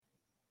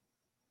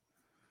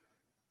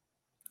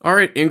All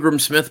right, Ingram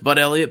Smith, Bud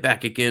Elliott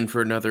back again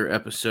for another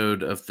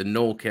episode of the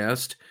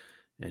Nolecast.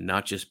 And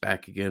not just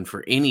back again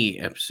for any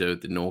episode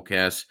of the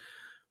Nolecast,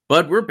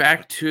 but we're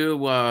back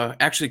to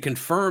actually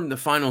confirm the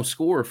final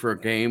score for a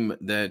game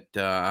that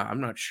I'm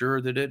not sure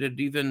that it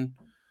had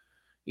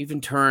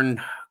even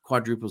turned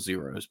quadruple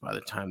zeros by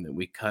the time that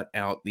we cut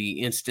out the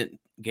instant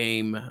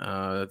game,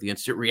 the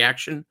instant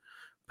reaction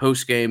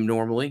post game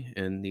normally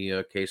in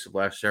the case of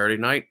last Saturday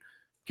night.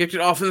 Kicked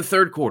it off in the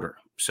third quarter.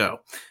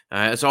 So,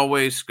 as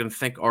always, going to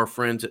thank our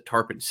friends at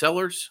Tarpon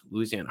Cellars,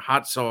 Louisiana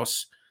Hot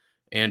Sauce,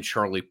 and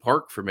Charlie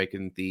Park for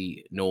making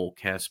the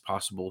Nolecast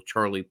possible.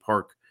 Charlie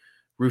Park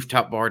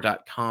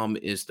rooftopbar.com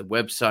is the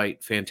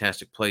website.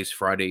 Fantastic place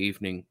Friday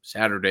evening,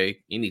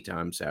 Saturday,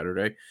 anytime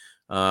Saturday,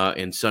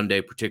 and Sunday,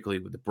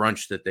 particularly with the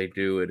brunch that they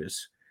do. It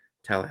is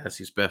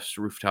Tallahassee's best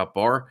rooftop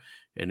bar,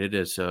 and it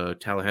is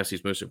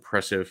Tallahassee's most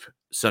impressive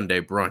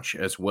Sunday brunch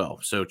as well.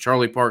 So,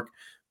 Charlie Park,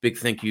 big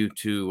thank you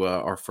to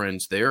our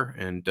friends there.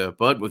 And,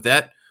 Bud, with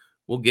that,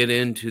 we'll get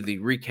into the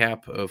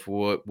recap of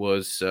what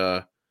was,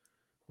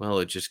 well,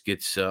 it just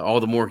gets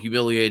all the more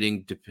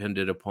humiliating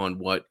dependent upon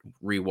what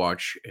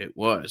rewatch it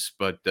was.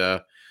 But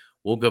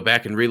we'll go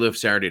back and relive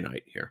Saturday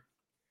night here.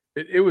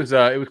 It was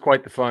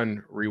quite the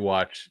fun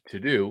rewatch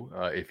to do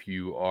if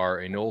you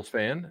are a Knowles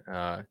fan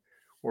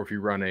or if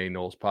you run a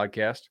Knowles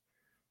podcast.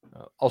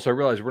 Also, I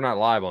realized we're not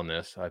live on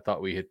this. I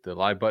thought we hit the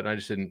live button. I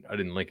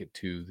didn't link it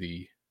to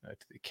the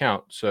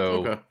account.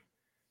 So Okay.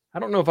 I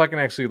don't know if I can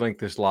actually link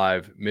this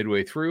live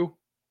midway through.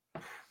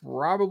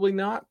 Probably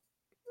not.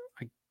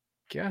 I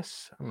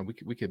guess I don't know.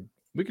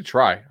 We could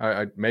try.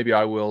 Maybe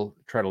I will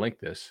try to link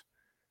this.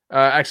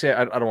 Actually,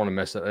 I don't want to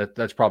mess that.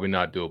 That's probably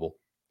not doable.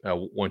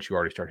 Once you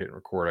already start hitting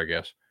record, I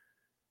guess.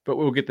 But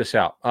we'll get this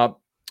out.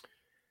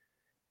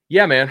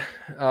 Yeah, man.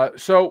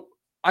 So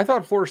I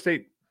thought Florida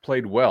State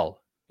played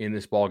well in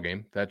this ball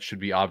game. That should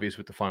be obvious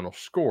with the final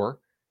score.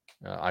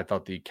 I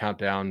thought the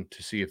countdown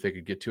to see if they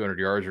could get 200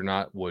 yards or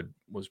not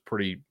was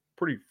pretty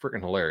freaking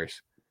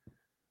hilarious.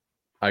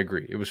 I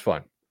agree. It was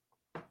fun.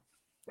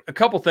 A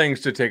couple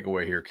things to take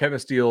away here. Kevin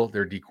Steele,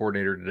 their D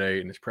coordinator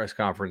today in his press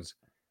conference,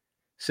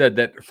 said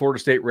that Florida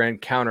State ran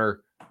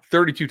counter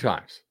 32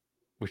 times,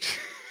 which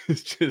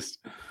is just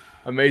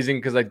amazing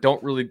because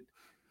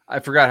I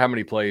forgot how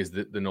many plays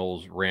that the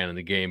Noles ran in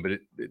the game, but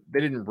they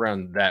didn't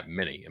run that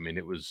many. I mean,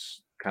 it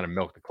was kind of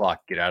milk the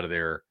clock, get out of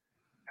there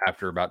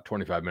after about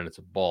 25 minutes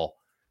of ball.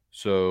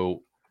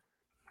 So,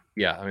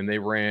 yeah, I mean, they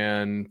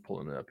ran,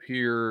 pulling it up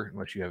here,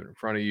 unless you have it in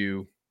front of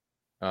you.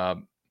 Here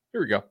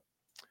we go.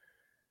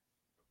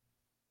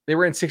 They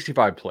ran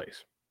 65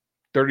 plays.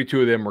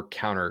 32 of them were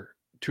counter,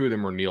 2 of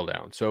them were kneel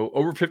down. So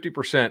over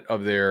 50%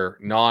 of their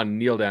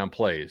non-kneel down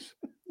plays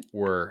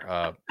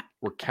were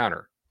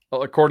counter,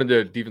 according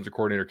to defensive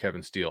coordinator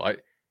Kevin Steele.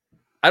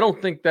 I don't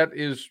think that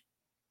is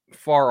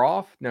far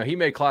off. Now, he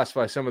may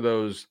classify some of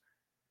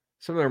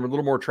them a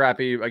little more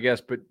trappy, I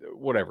guess, but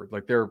whatever.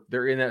 Like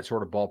they're in that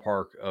sort of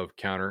ballpark of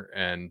counter.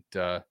 And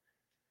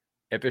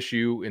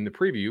FSU in the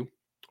preview,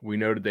 we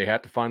noted they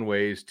had to find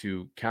ways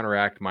to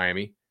counteract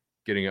Miami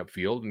getting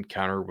upfield, and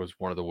counter was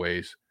one of the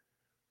ways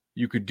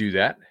you could do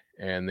that.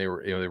 And they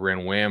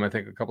ran wham, I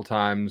think, a couple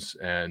times,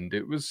 and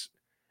it was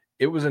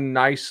a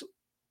nice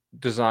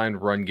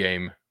designed run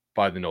game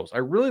by the Noles. I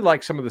really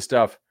like some of the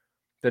stuff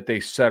that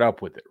they set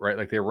up with it, right?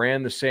 Like they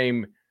ran the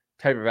same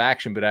type of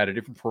action, but added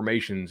different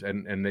formations,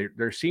 and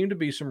there seemed to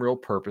be some real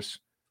purpose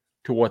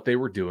to what they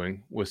were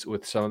doing with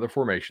some of the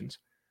formations.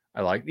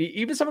 I like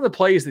even some of the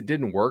plays that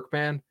didn't work,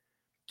 man,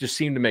 just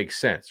seemed to make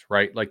sense,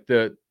 right? Like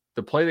the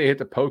play they hit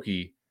the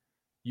pokey,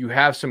 you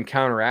have some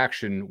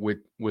counteraction with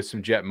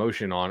some jet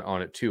motion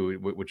on it too,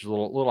 which is a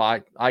little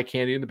eye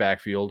candy in the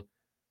backfield,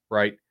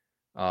 right?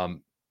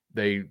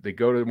 They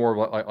go to more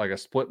of like a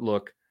split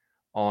look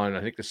on,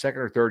 I think, the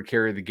second or third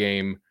carry of the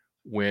game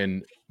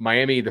when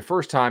Miami the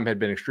first time had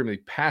been extremely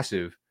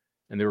passive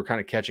and they were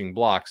kind of catching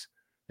blocks.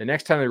 The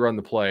next time they run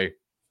the play,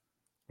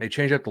 they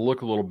change up the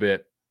look a little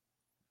bit,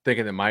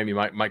 thinking that Miami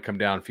might come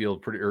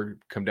downfield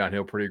come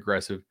downhill pretty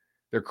aggressive.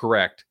 They're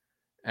correct,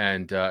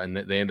 and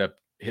they end up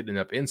hitting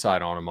up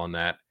inside on them on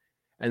that.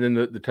 And then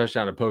the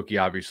touchdown to Pokey,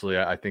 obviously,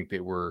 I think they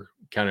were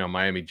counting on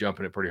Miami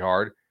jumping it pretty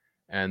hard,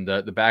 and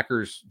the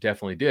backers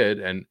definitely did.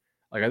 And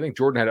like I think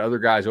Jordan had other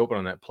guys open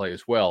on that play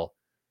as well,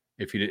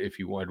 if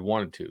you had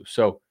wanted to.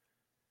 So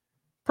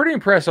pretty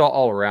impressed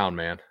all around,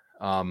 man.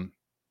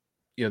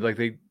 Like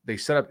they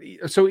set up.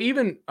 So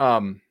even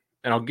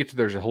and I'll get to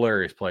there's a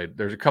hilarious play.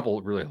 There's a couple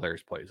of really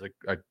hilarious plays. Like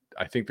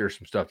I think there's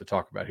some stuff to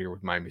talk about here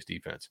with Miami's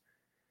defense.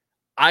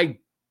 I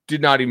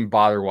did not even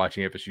bother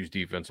watching FSU's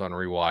defense on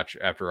rewatch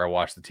after I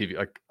watched the TV.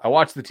 Like I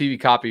watched the TV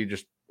copy,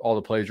 just all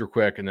the plays real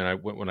quick, and then I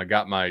went when I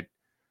got my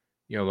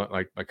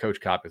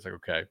coach copy. It's like,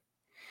 okay,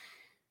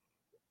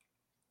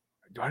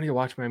 do I need to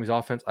watch Miami's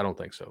offense? I don't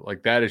think so.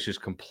 Like that is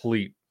just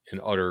complete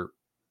and utter.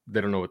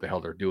 They don't know what the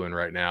hell they're doing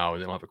right now,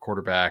 and they don't have a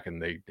quarterback,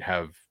 and they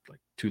have like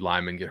 2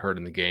 linemen get hurt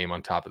in the game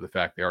on top of the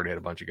fact they already had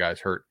a bunch of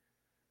guys hurt.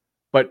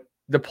 But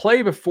the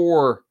play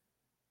before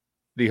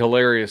the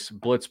hilarious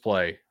blitz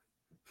play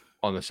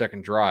on the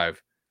second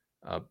drive,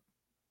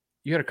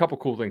 you had a couple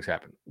cool things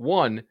happen.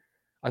 One,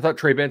 I thought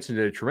Trey Benson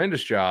did a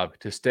tremendous job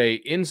to stay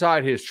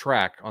inside his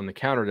track on the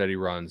counter that he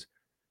runs,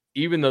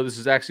 even though this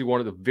is actually one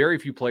of the very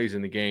few plays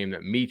in the game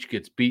that Meach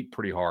gets beat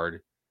pretty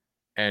hard.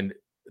 And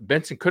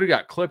Benson could have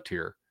got clipped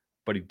here,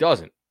 but he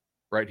doesn't,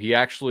 right? He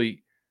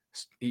actually,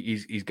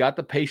 he's got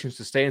the patience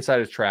to stay inside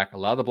his track,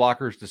 allow the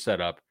blockers to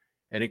set up,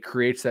 and it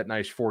creates that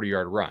nice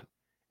 40-yard run.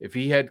 If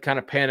he had kind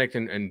of panicked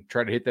and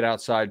tried to hit that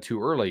outside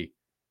too early,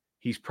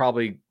 he's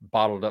probably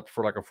bottled up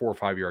for like a 4 or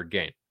 5 yard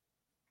gain.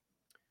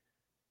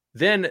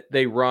 Then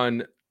they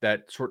run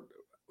that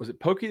was it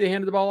Pokey they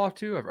handed the ball off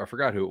to? I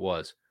forgot who it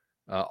was.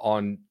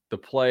 On the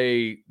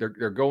play,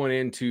 they're going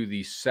into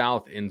the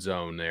south end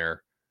zone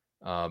there.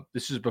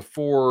 This is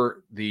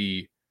before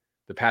the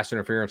pass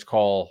interference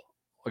call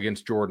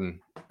against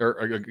Jordan or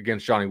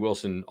against Johnny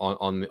Wilson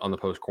on the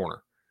post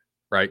corner,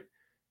 right?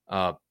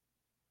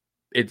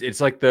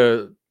 It's like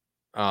the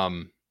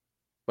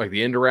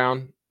end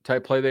around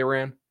type play they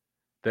ran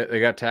that they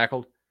got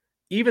tackled.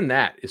 Even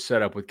that is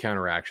set up with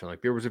counteraction.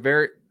 Like there was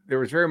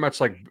very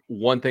much like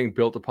one thing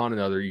built upon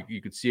another.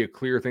 You could see a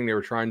clear thing they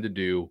were trying to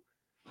do,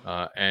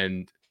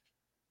 and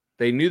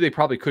they knew they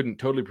probably couldn't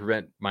totally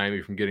prevent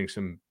Miami from getting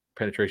some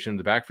penetration in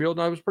the backfield.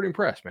 And I was pretty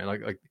impressed,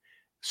 man.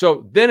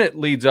 So then it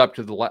leads up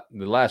to the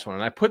last one,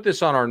 and I put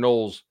this on our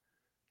Knowles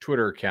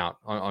Twitter account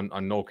on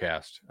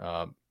Knowlecast.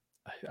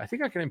 I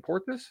think I can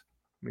import this.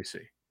 Let me see.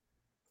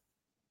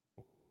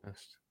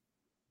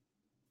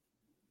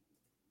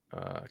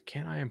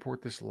 Can I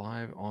import this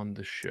live on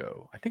the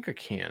show? I think I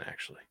can,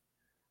 actually.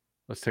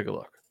 Let's take a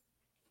look.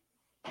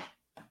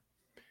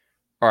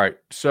 All right.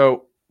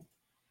 So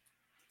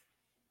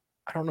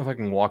I don't know if I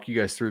can walk you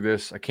guys through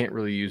this. I can't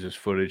really use this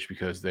footage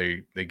because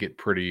they get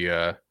pretty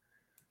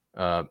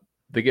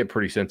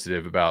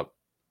sensitive about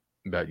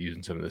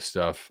using some of this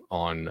stuff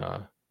on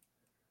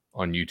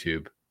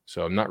YouTube.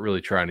 So I'm not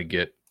really trying to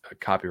get a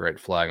copyright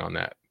flag on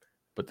that.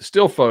 But the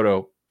still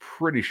photo,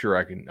 pretty sure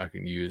I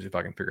can use if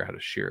I can figure out how to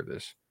share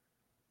this.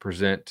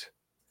 Present,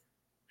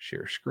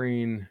 share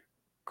screen,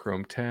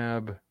 Chrome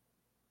tab.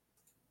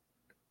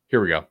 Here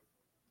we go.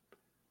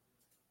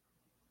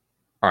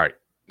 All right.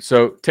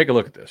 So take a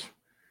look at this.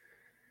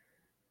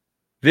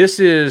 This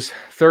is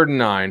 3rd and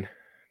 9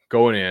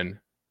 going in.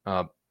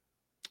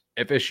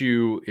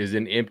 FSU is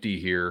in empty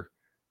here.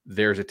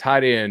 There's a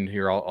tight end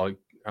here. I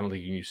don't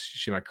think you can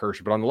see my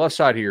cursor, but on the left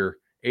side here,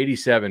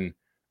 87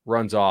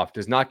 runs off,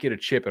 does not get a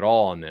chip at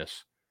all on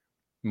this.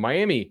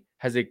 Miami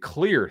has a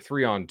clear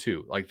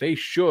 3-on-2. Like they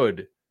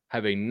should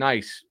have a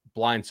nice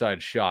blindside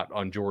shot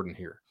on Jordan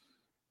here.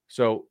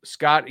 So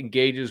Scott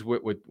engages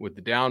with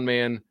the down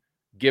man.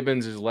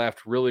 Gibbons is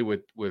left really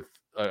with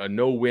a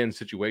no-win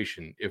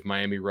situation if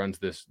Miami runs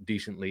this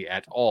decently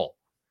at all.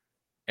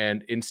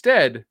 And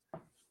instead,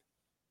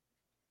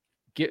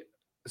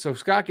 so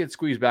Scott gets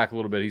squeezed back a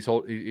little bit. He's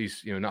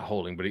not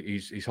holding, but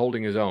he's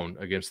holding his own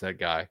against that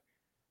guy.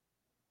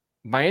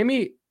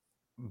 Miami,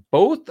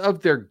 both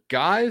of their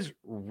guys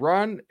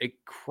run a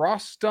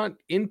cross stunt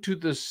into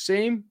the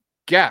same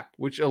gap,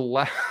 which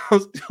allows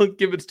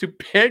Gibbons to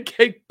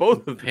pancake both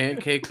of them.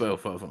 Pancake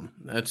both of them.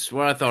 That's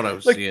what I thought I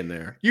was seeing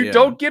there. You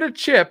don't get a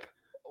chip.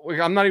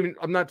 I'm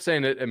not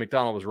saying that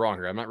McDonald was wrong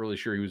here. I'm not really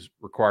sure he was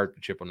required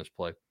to chip on this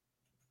play.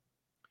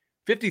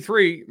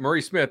 53,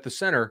 Murray Smith, the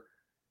center,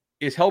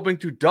 is helping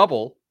to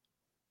double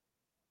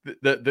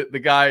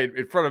the guy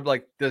in front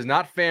of, does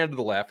not fan to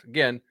the left.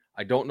 Again,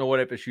 I don't know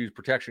what FSU's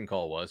protection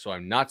call was, so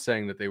I'm not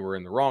saying that they were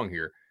in the wrong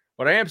here.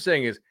 What I am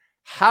saying is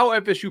how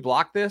FSU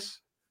blocked this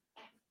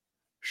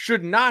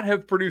should not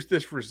have produced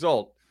this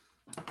result.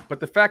 But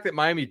the fact that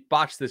Miami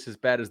botched this as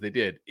bad as they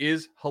did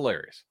is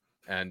hilarious.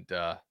 And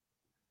I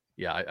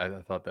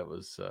thought that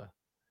was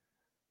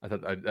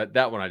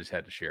that one I just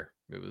had to share.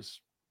 It was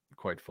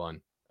quite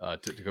fun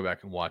to go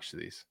back and watch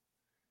these.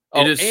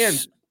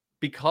 And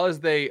because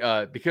the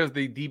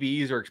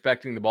DBs are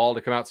expecting the ball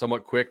to come out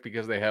somewhat quick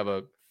because they have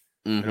an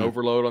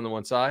overload on the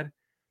one side,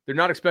 they're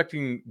not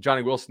expecting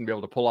Johnny Wilson to be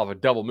able to pull off a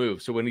double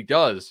move. So when he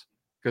does,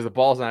 because the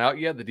ball's not out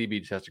yet, the DB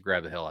just has to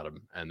grab the hell out of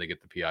him, and they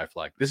get the PI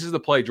flag. This is the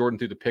play Jordan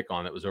threw the pick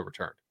on that was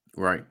overturned.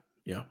 Right.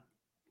 Yeah.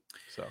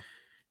 So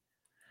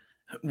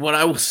what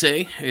I will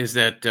say is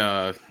that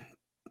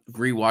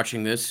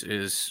rewatching this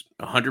is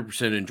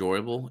 100%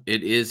 enjoyable.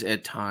 It is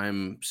at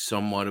times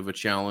somewhat of a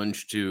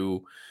challenge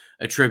to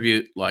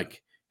attribute,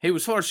 hey,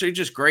 was Florida State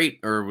just great,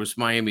 or was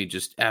Miami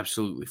just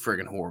absolutely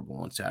friggin' horrible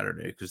on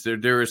Saturday? Because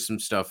there is some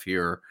stuff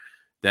here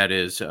that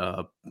is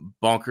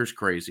bonkers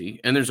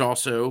crazy. And there's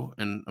also,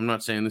 and I'm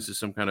not saying this is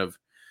some kind of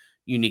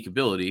unique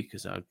ability,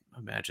 because I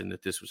imagine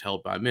that this was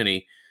held by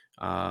many.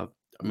 I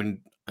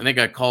think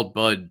I called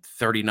Bud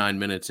 39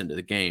 minutes into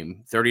the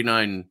game,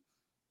 39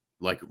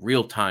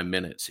 real-time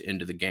minutes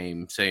into the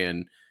game,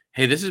 saying,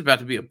 hey, this is about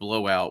to be a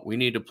blowout. We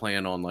need to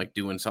plan on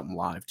doing something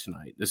live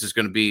tonight. This is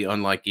going to be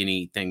unlike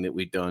anything that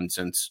we've done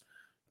since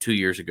 2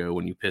 years ago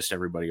when you pissed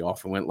everybody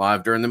off and went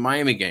live during the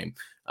Miami game.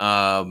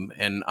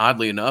 And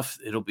oddly enough,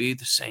 it'll be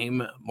the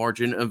same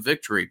margin of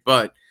victory.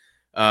 But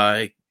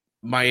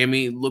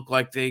Miami looked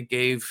like they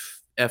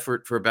gave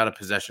effort for about a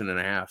possession and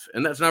a half,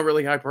 and that's not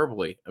really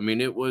hyperbole. I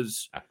mean, it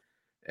was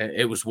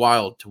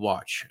wild to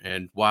watch,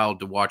 and wild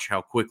to watch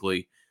how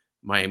quickly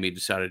Miami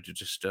decided to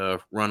just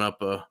run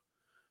up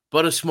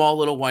a small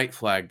little white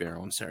flag there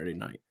on Saturday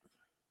night.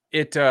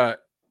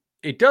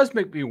 It does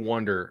make me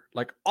wonder,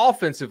 like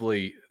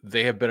offensively,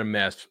 they have been a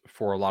mess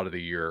for a lot of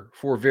the year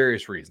for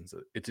various reasons.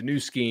 It's a new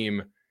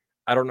scheme.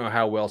 I don't know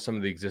how well some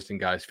of the existing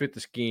guys fit the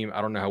scheme.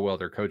 I don't know how well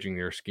they're coaching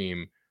their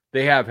scheme.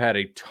 They have had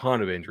a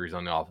ton of injuries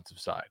on the offensive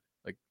side.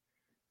 Like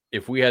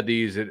if we had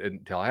these in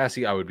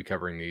Tallahassee, I would be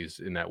covering these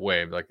in that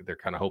way. Like they're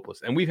kind of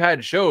hopeless. And we've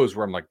had shows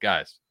where I'm like,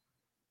 guys,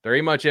 there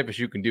ain't much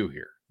FSU can do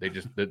here. They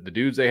just the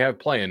dudes they have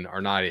playing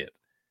are not it.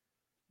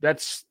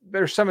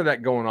 There's some of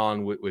that going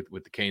on with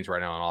the Canes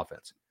right now on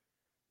offense.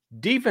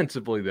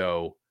 Defensively,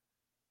 though,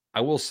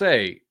 I will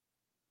say,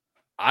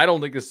 I don't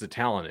think this is a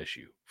talent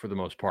issue for the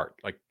most part.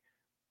 Like,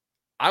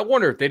 I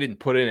wonder if they didn't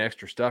put in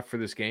extra stuff for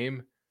this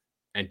game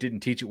and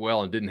didn't teach it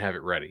well and didn't have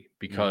it ready,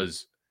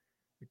 because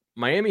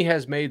Miami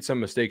has made some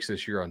mistakes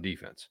this year on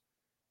defense,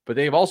 but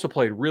they've also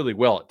played really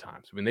well at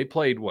times. I mean, they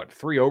played,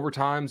 3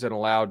 overtimes and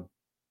allowed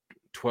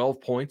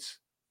 12 points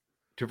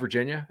to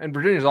Virginia, and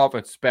Virginia's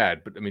offense is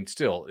bad, but I mean,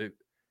 still,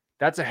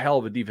 that's a hell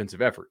of a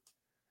defensive effort.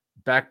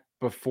 Back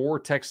before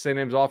Texas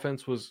A&M's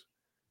offense was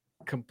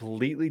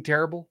completely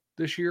terrible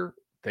this year,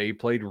 they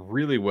played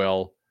really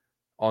well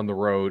on the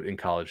road in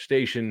College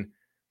Station.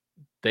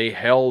 They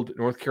held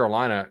North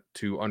Carolina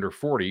to under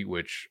 40,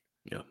 which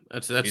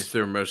that's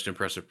their most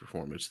impressive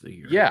performance of the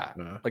year. Yeah,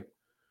 like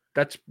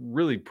that's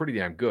really pretty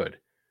damn good.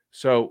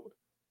 So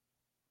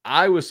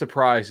I was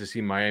surprised to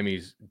see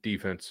Miami's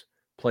defense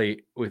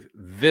play with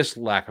this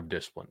lack of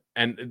discipline.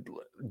 And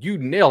you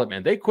nailed it,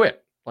 man. They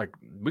quit. Like,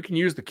 we can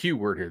use the Q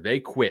word here. They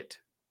quit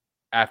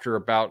after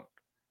about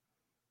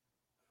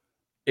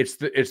it's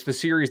the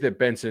series that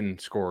Benson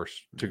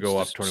scores to go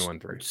up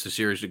 21-3. It's the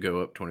series to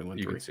go up 21-3.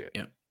 You can see it.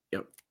 Yep.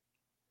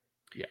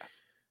 Yeah.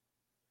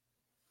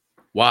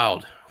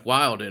 Wild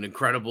and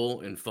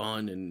incredible and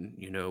fun, and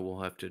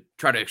we'll have to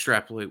try to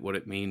extrapolate what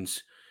it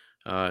means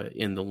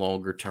in the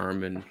longer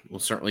term, and we'll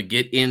certainly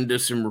get into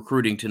some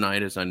recruiting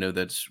tonight, as I know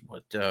that's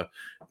what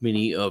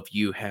many of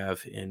you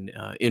have an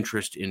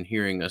interest in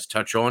hearing us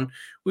touch on.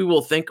 We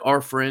will thank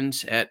our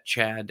friends at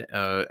Chad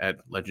at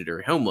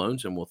Legendary Home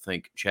Loans, and we'll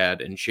thank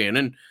Chad and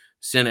Shannon.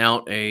 Sent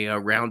out a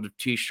round of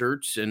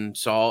t-shirts and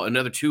saw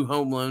another 2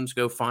 home loans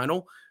go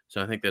final.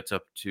 So I think that's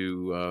up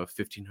to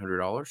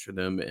 $1,500 for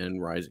them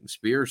and Rising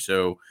Spear.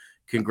 So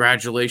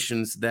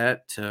congratulations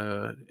that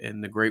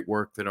and the great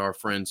work that our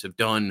friends have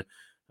done.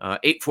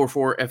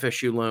 844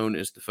 FSU loan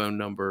is the phone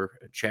number.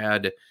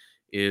 Chad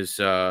is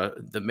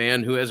the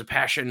man who has a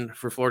passion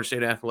for Florida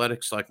State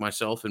athletics, like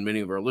myself and many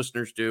of our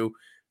listeners do.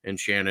 And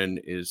Shannon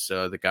is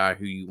the guy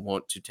who you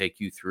want to take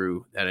you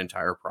through that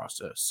entire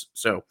process.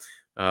 So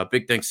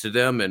big thanks to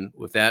them. And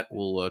with that,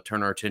 we'll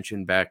turn our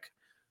attention back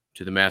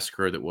to the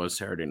massacre that was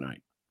Saturday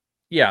night.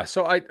 Yeah,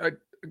 so I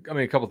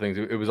mean, a couple things.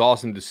 It was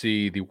awesome to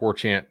see the war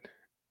chant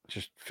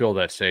just fill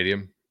that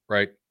stadium,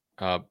 right?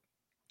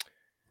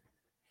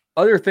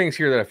 Other things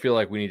here that I feel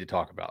like we need to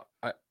talk about.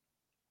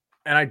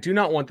 And I do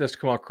not want this to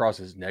come across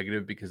as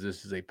negative, because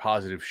this is a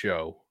positive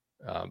show,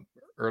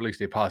 or at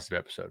least a positive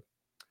episode.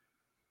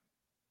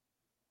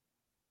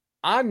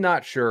 I'm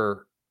not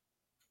sure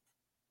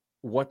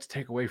what to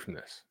take away from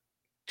this.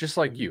 Just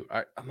like you.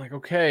 I'm like,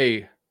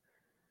 okay.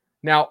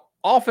 Now,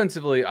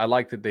 offensively, I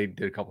like that they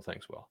did a couple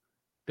things well.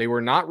 They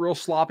were not real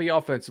sloppy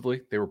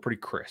offensively. They were pretty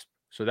crisp.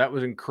 So that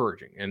was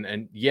encouraging.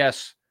 And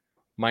yes,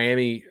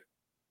 Miami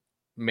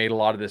made a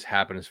lot of this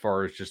happen as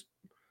far as just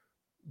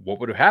what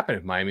would have happened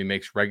if Miami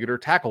makes regular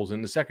tackles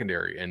in the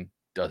secondary and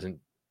doesn't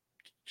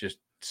just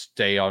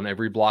stay on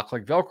every block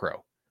like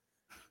Velcro.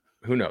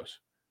 Who knows?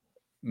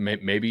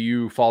 Maybe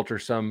you falter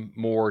some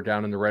more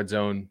down in the red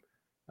zone.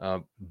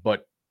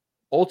 But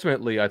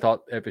ultimately, I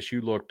thought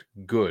FSU looked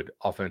good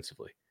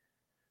offensively.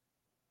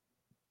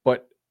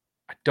 But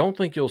I don't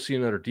think you'll see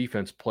another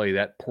defense play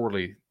that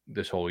poorly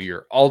this whole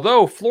year.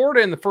 Although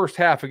Florida in the first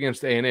half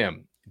against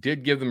A&M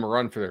did give them a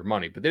run for their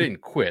money, but they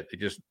didn't quit.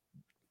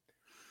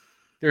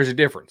 There's a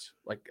difference.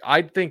 Like,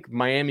 I think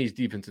Miami's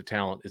defensive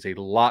talent is a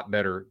lot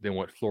better than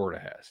what Florida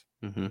has.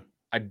 Mm-hmm.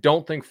 I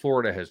don't think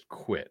Florida has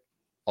quit,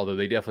 although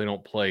they definitely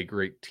don't play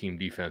great team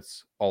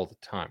defense all the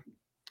time.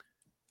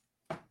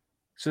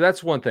 So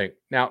that's one thing.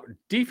 Now,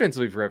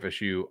 defensively for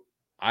FSU,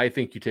 I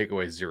think you take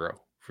away 0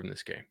 from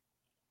this game.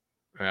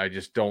 I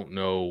just don't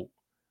know.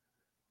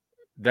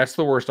 That's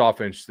the worst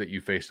offense that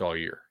you faced all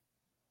year.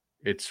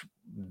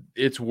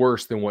 It's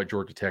worse than what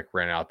Georgia Tech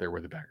ran out there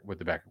with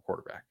the backup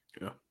quarterback.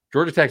 Yeah.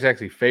 Georgia Tech's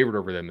actually favored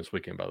over them this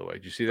weekend, by the way.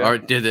 Did you see that? Or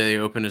did they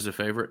open as a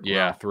favorite?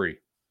 Yeah, wow. 3.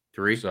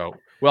 3? So,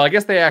 well, I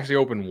guess they actually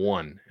opened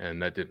 1,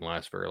 and that didn't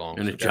last very long.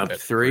 And so it jumped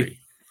 3?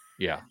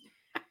 Yeah.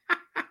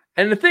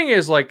 And the thing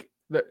is, like,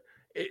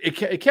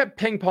 it kept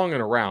ping-ponging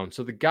around.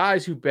 So the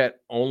guys who bet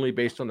only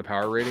based on the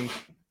power ratings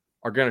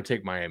are going to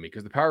take Miami,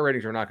 because the power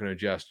ratings are not going to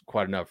adjust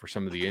quite enough for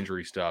some of the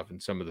injury stuff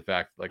and some of the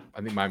fact, like,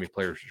 I think Miami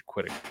players are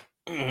quitting.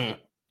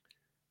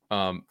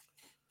 Mm-hmm.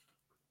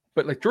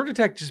 But like Georgia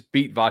Tech just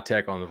beat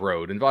Vatek on the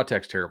road, and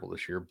Vatek's terrible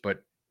this year,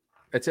 but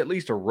it's at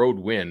least a road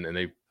win, and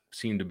they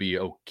seem to be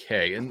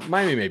okay. And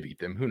Miami may beat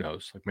them. Who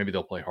knows? Like maybe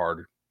they'll play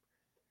hard.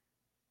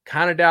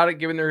 Kind of doubt it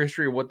given their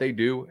history of what they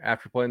do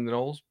after playing the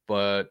Knolls,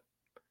 but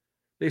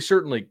they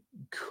certainly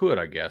could,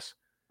 I guess.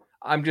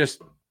 I'm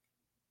just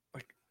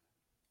like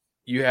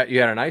you had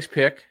a nice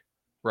pick,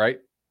 right?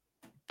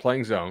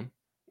 Playing zone,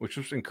 which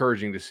was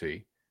encouraging to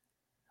see.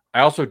 I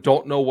also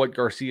don't know what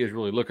Garcia is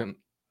really looking.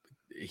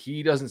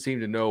 He doesn't seem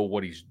to know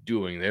what he's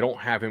doing. They don't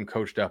have him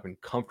coached up and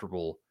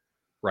comfortable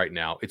right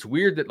now. It's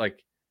weird that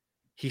like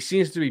he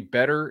seems to be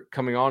better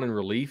coming on in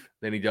relief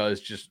than he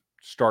does just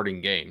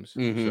starting games.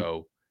 Mm-hmm.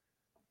 So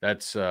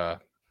that's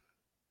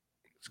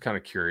it's kind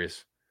of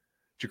curious.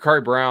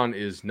 Jakari Brown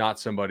is not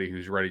somebody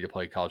who's ready to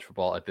play college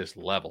football at this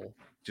level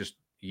just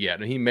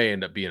yet, and he may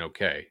end up being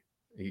okay.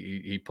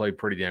 He played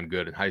pretty damn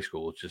good in high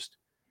school. It's just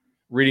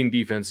reading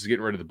defenses,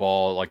 getting rid of the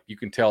ball. Like you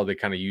can tell they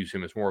kind of use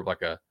him as more of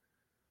like a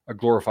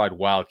glorified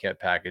Wildcat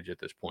package at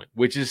this point,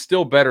 which is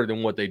still better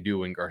than what they do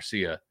when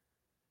Garcia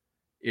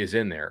is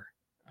in there.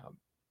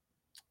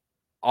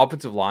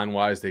 Offensive line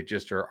wise, they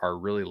just are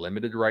really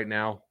limited right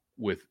now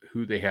with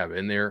who they have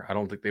in there. I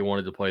don't think they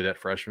wanted to play that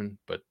freshman,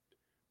 but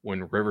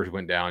when Rivers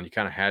went down, you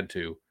kind of had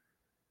to.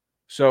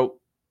 So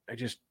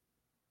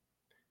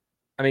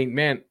I mean,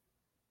 man,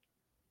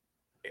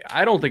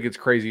 I don't think it's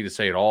crazy to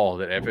say at all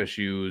that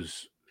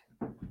FSU's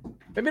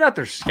maybe not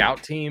their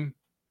scout team,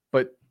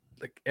 but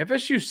like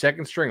FSU's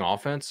second string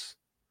offense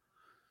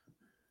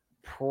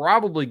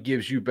probably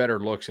gives you better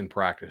looks in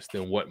practice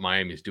than what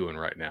Miami's doing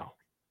right now.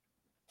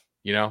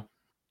 You know?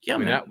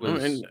 Yeah,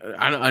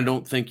 I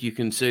don't think you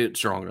can say it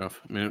strong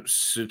enough. I mean,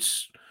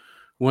 it's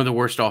one of the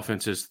worst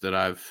offenses that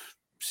I've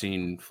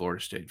seen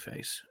Florida State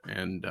face,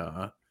 and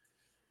I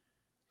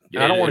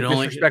don't want to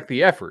disrespect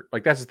the effort.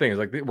 Like that's the thing is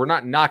like we're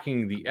not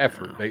knocking the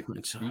effort.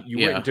 You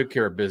went and took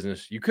care of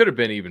business. You could have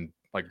been even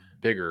like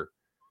bigger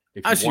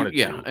if you wanted to.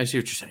 Yeah, I see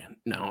what you're saying.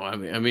 No, I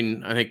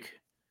mean, I think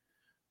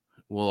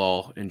we'll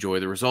all enjoy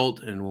the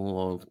result, and we'll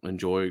all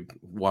enjoy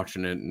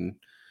watching it and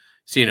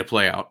seeing it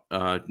play out.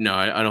 No,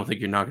 I don't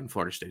think you're knocking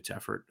Florida State's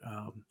effort.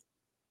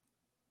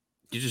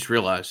 You just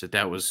realize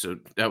that was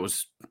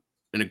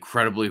an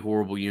incredibly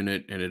horrible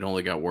unit, and it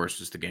only got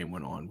worse as the game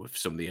went on with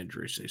some of the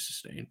injuries they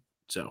sustained.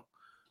 So,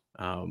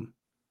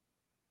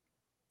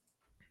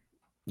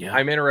 yeah,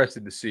 I'm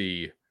interested to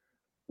see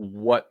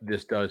what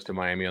this does to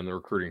Miami on the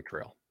recruiting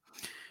trail.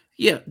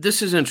 Yeah,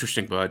 this is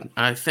interesting, bud.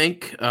 I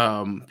think,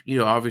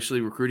 obviously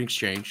recruiting's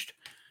changed,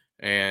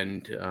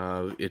 and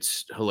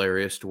it's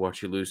hilarious to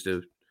watch you lose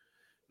to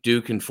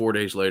Duke and 4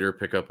 days later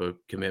pick up a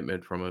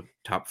commitment from a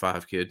top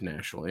 5 kid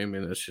nationally. I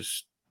mean, that's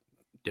just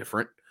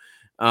different.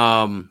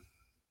 So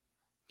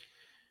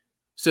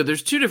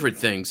there's two different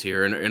things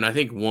here, and I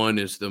think one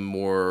is the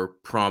more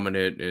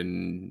prominent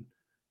and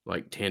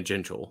like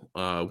tangential.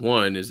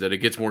 One is that it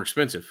gets more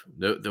expensive.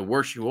 The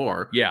worse you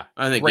are,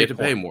 I think you have to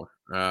pay more.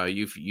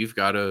 You've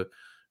got to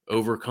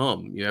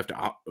overcome. You have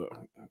to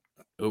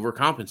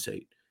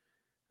overcompensate.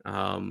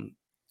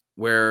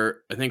 Where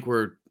I think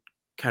we're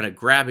kind of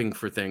grabbing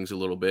for things a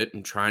little bit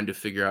and trying to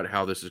figure out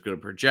how this is going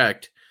to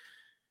project.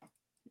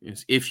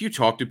 Is if you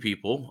talk to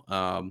people,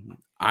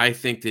 I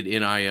think that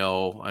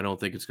NIL, I don't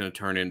think it's going to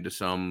turn into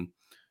some,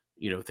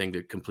 thing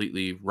that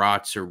completely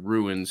rots or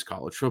ruins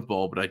college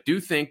football. But I do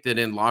think that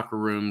in locker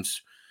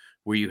rooms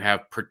where you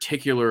have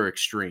particular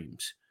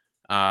extremes,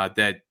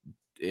 that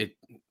it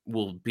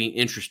will be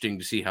interesting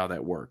to see how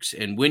that works.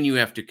 And when you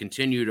have to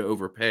continue to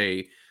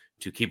overpay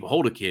to keep a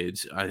hold of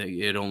kids, I think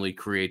it only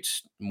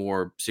creates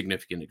more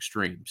significant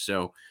extremes.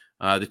 So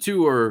the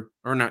two are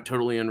not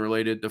totally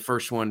unrelated. The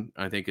first one,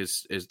 I think,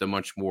 is the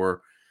much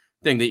more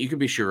thing that you can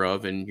be sure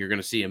of and you're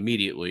going to see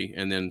immediately.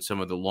 And then some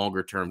of the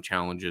longer term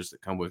challenges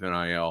that come with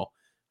NIL,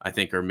 I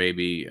think, are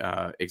maybe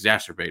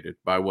exacerbated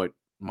by what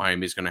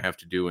Miami's going to have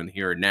to do in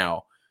here and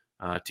now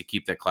to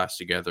keep that class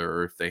together,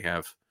 or if they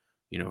have,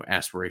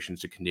 aspirations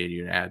to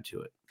continue to add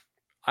to it.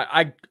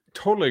 I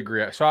totally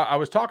agree. So I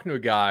was talking to a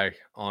guy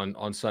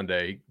on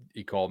Sunday.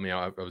 He called me.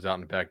 I was out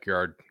in the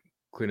backyard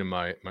cleaning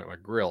my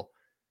grill,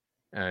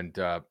 and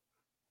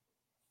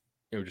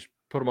just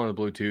put him on the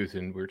Bluetooth,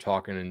 and we were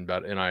talking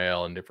about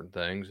NIL and different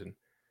things. And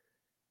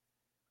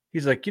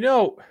he's like,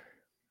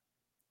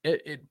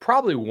 it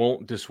probably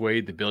won't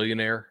dissuade the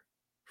billionaire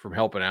from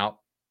helping out,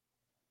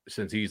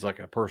 since he's like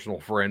a personal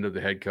friend of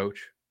the head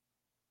coach.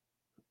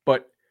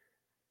 But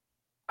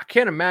I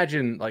can't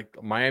imagine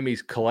like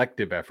Miami's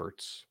collective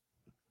efforts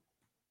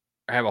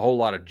have a whole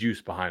lot of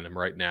juice behind them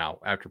right now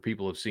after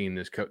people have seen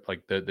this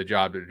like the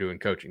job they're doing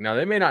coaching. Now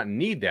they may not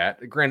need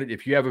that. Granted,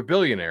 if you have a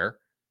billionaire,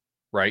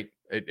 right,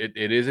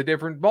 it is a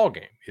different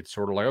ballgame. It's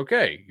sort of like,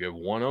 okay, you have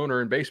one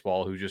owner in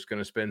baseball who's just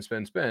going to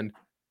spend.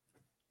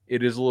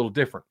 It is a little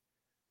different.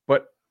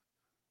 But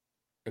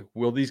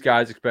will these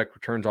guys expect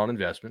returns on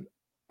investment?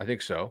 I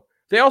think so.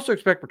 They also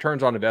expect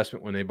returns on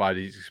investment when they buy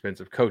these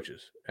expensive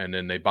coaches, and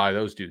then they buy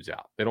those dudes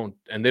out. They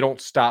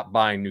don't stop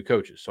buying new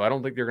coaches. So I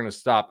don't think they're going to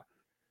stop,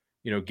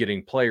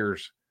 getting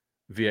players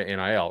via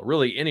NIL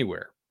really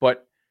anywhere.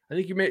 But I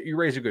think you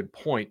raise a good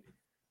point.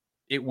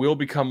 it will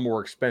become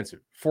more expensive.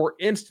 For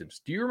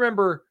instance, do you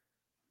remember,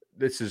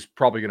 this is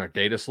probably going to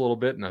date us a little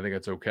bit, and I think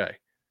that's okay.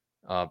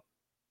 Do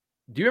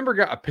you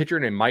remember a pitcher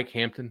named Mike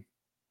Hampton?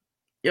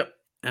 Yep,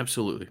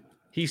 absolutely.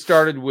 He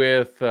started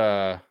with,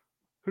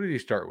 who did he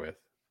start with?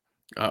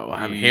 Oh,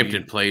 I mean,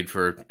 Hampton played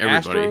for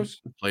everybody. Astros?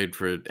 Played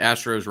for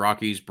Astros,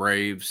 Rockies,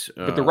 Braves.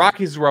 But the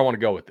Rockies is where I want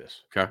to go with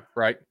this. Okay.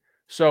 Right?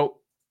 So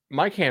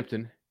Mike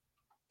Hampton,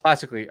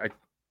 classically,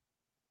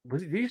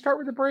 did he start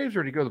with the Braves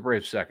or did he go to the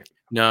Braves second?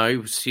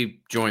 No, he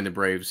joined the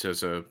Braves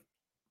as a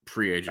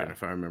free agent,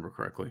 if I remember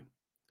correctly.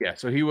 Yeah,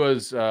 so he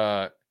was he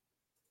was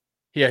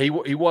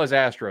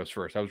Astros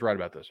first. I was right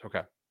about this.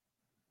 Okay.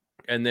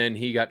 And then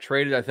he got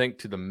traded, I think,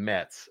 to the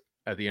Mets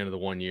at the end of the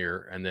 1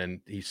 year, and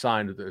then he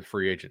signed with the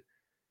free agent.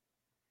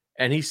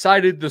 And he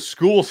cited the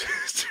school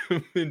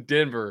system in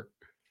Denver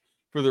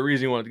for the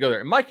reason he wanted to go there.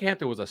 And Mike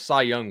Hampton was a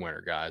Cy Young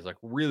winner, guys, like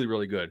really,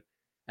 really good.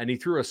 And he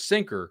threw a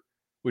sinker,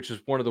 which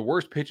is one of the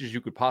worst pitches you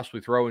could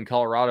possibly throw in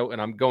Colorado.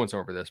 And I'm going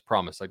somewhere for this,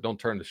 promise. Like, don't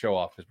turn the show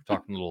off because we're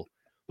talking little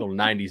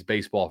 90s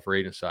baseball for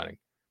agent signing.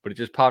 But it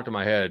just popped in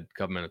my head a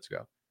couple minutes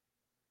ago.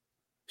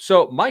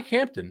 So Mike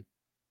Hampton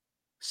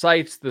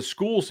cites the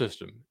school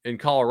system in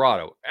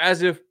Colorado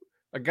as if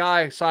a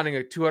guy signing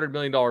a $200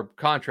 million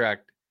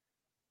contract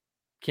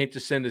can't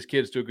just send his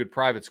kids to a good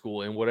private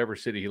school in whatever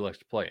city he likes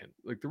to play in.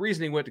 Like, the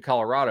reason he went to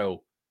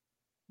Colorado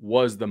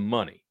was the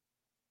money,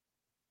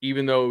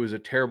 even though it was a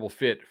terrible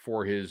fit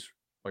for his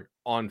like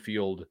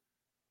on-field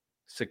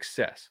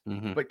success.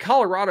 Mm-hmm. But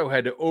Colorado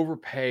had to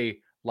overpay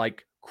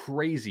like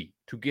crazy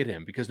to get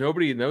him because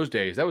nobody in those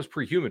days, that was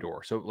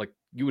pre-Humidor. So like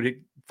you would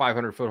hit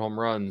 500-foot home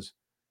runs,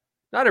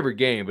 not every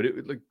game, but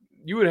it, like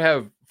you would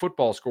have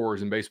football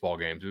scores in baseball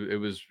games. It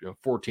was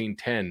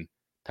 14-10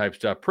 type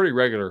stuff, pretty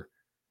regular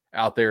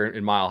out there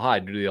in Mile High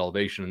due to the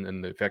elevation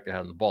and the effect it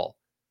had on the ball.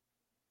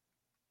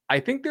 I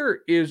think there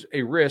is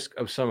a risk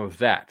of some of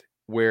that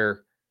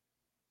where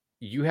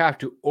you have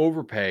to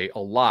overpay a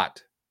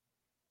lot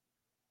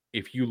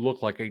if you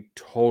look like a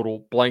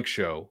total blank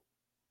show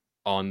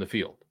on the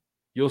field.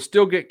 You'll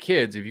still get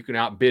kids if you can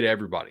outbid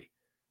everybody,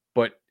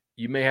 but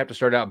you may have to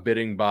start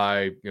outbidding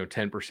by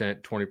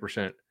 10%,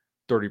 20%,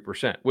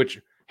 30%,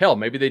 which hell,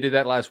 maybe they did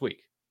that last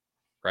week,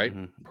 right?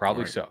 Mm-hmm.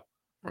 Probably Right. so.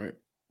 Right.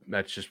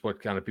 That's just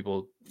what kind of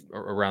people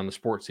around the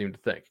sport seem to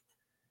think.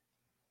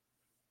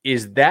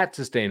 Is that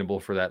sustainable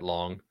for that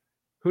long?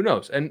 Who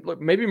knows? And look,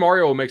 maybe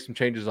Mario will make some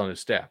changes on his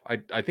staff.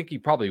 I think he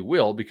probably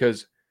will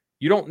because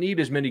you don't need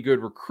as many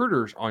good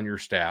recruiters on your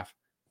staff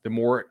the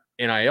more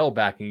NIL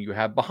backing you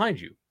have behind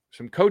you.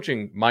 Some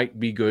coaching might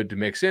be good to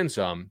mix in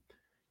some.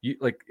 You,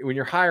 like when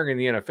you're hiring in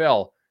the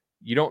NFL,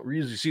 you don't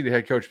usually see the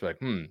head coach be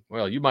like,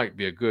 well, you might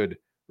be a good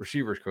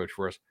receivers coach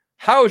for us.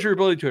 How is your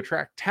ability to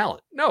attract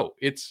talent? No,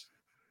 it's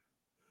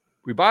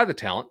we buy the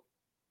talent,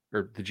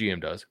 or the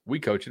GM does. We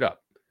coach it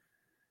up.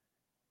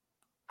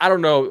 I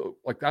don't know.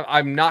 Like,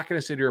 I'm not going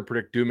to sit here and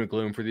predict doom and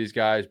gloom for these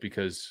guys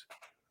because,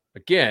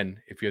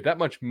 again, if you have that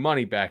much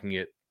money backing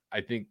it,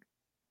 I think,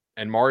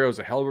 and Mario's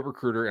a hell of a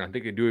recruiter, and I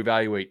think they do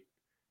evaluate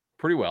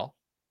pretty well.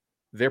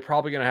 They're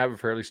probably going to have a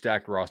fairly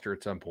stacked roster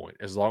at some point,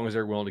 as long as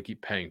they're willing to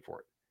keep paying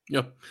for it.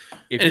 Yep.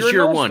 If and you're it's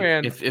year a Knowles one.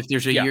 fan, If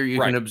there's a year you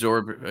can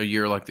absorb a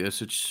year like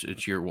this,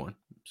 it's year one.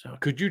 So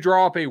could you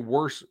draw up a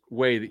worse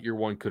way that year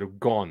one could have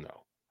gone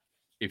though?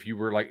 If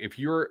you're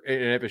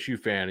an FSU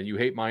fan and you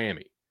hate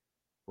Miami,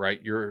 right?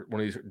 You're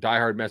one of these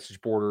diehard message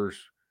boarders.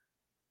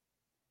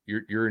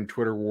 You're in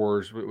Twitter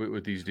wars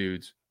with these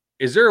dudes.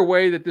 Is there a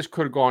way that this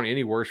could have gone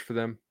any worse for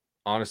them?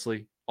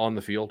 Honestly, on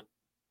the field,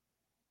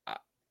 I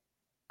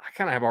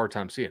kind of have a hard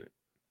time seeing it.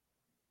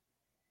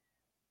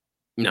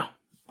 No,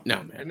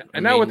 man.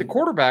 And now with the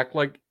quarterback,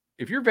 like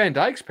if you're Van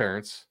Dyke's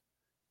parents,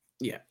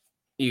 yeah,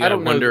 I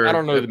don't know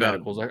the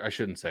medicals. I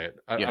shouldn't say it.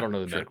 I don't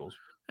know the medicals.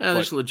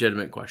 There's a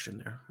legitimate question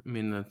there. I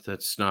mean,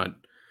 that's not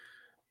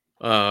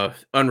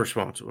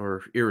unresponsible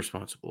or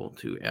irresponsible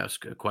to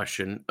ask a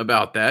question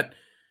about that.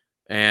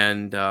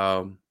 And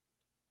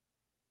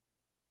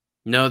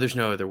no, there's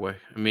no other way.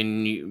 I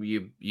mean,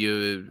 you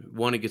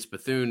want to get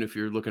Bethune if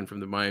you're looking from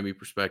the Miami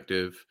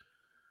perspective.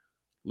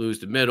 Lose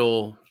to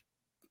Middle,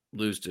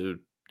 lose to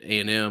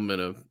A&M in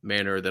a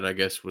manner that I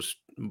guess was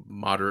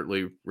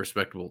moderately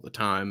respectable at the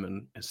time,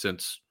 and has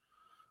since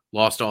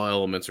lost all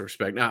elements of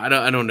respect. Now,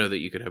 I don't know that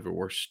you could have a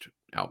worst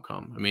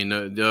outcome. I mean,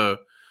 the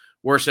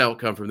worst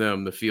outcome from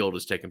them, the field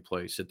has taken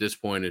place. At this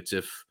point, it's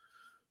if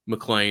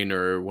McClain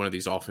or one of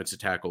these offensive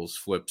tackles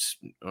flips,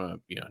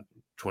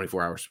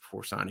 24 hours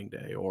before signing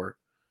day or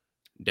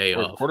day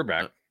of.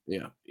 Quarterback.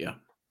 Yeah.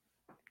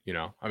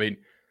 I mean,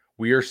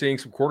 we are seeing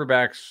some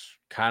quarterbacks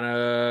kind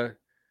of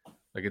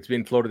like it's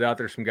being floated out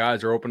there. Some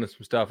guys are opening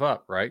some stuff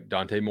up, right?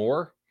 Dante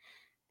Moore,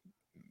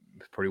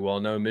 it's pretty well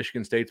known.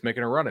 Michigan State's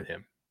making a run at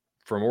him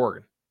from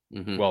Oregon.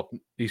 Mm-hmm. Well,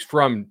 he's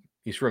from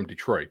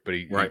Detroit, but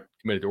he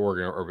committed to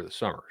Oregon over the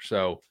summer.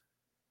 So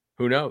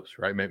who knows,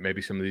 right?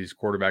 Maybe some of these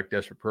quarterback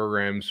desperate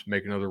programs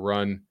make another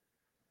run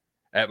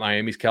at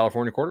Miami's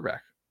California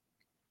quarterback.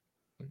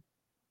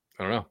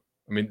 I don't know.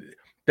 I mean,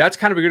 that's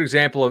kind of a good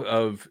example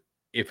of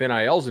if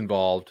NIL's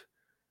involved,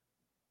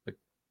 like,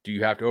 do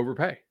you have to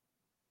overpay?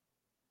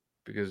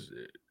 Because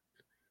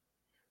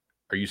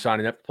are you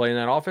signing up to play in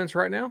that offense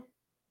right now?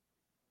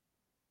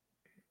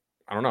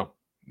 I don't know.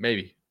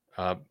 Maybe.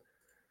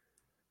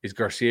 Is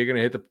Garcia going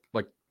to hit the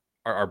like?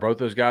 Are both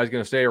those guys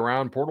going to stay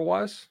around portal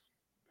wise?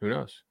 Who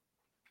knows?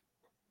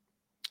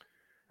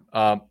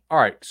 All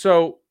right.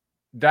 So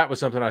that was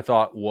something I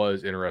thought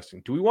was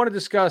interesting. Do we want to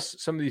discuss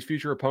some of these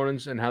future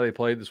opponents and how they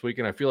played this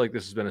weekend? I feel like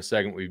this has been a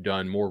segment we've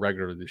done more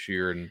regularly this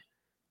year, and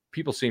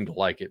people seem to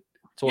like it.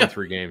 It's only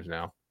 3 games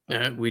now.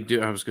 We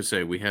do. I was going to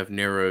say we have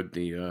narrowed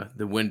the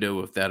window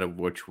of that of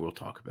which we'll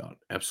talk about.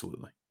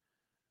 Absolutely.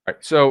 All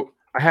right. So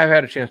I have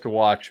had a chance to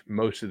watch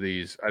most of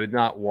these. I did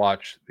not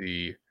watch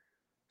the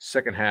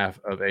second half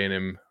of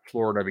A&M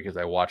Florida because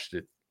I watched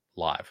it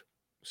live.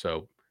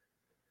 So,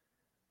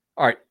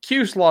 all right,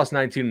 Cuse lost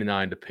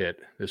 19-9 to Pitt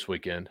this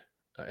weekend.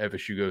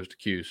 FSU goes to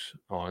Cuse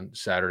on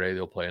Saturday.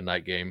 They'll play a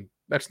night game.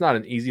 That's not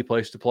an easy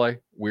place to play.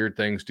 Weird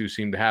things do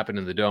seem to happen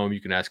in the Dome. You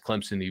can ask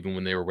Clemson, even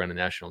when they were winning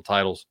national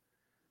titles,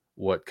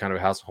 what kind of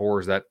house of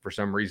horrors that for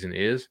some reason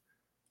is.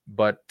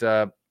 But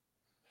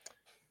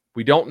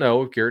we don't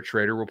know if Garrett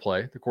Schrader will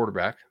play, the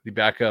quarterback. The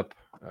backup,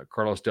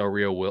 Carlos Del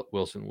Rio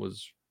Wilson,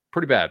 was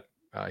pretty bad.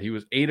 He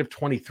was 8 of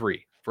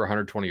 23 for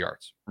 120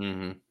 yards.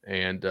 Mm-hmm.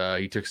 And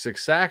he took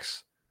 6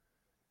 sacks.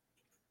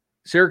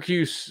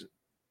 Syracuse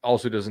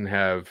also doesn't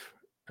have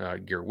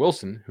Garrett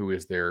Wilson, who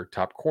is their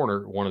top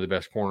corner, one of the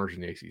best corners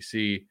in the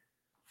ACC.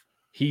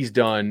 He's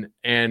done.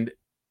 And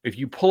if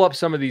you pull up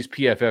some of these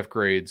PFF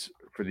grades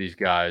for these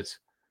guys,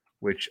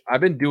 which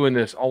I've been doing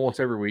this almost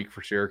every week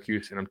for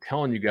Syracuse, and I'm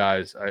telling you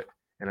guys,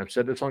 and I've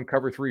said this on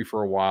Cover 3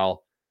 for a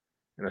while,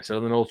 and I said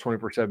on the Knowles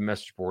 24/7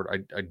 message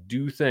board, I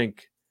do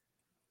think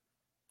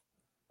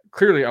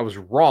clearly I was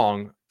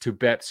wrong to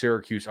bet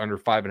Syracuse under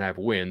 5.5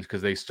 wins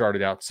because they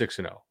started out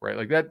 6-0, right?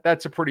 Like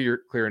that's a pretty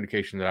clear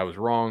indication that I was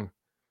wrong.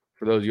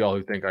 For those of y'all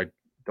who think I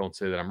don't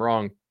say that I'm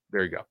wrong,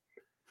 there you go.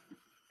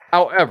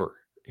 However,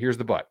 here's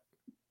the but.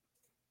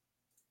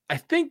 I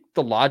think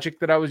the logic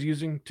that I was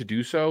using to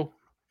do so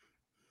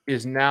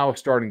is now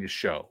starting to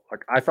show.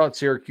 Like I thought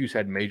Syracuse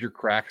had major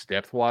cracks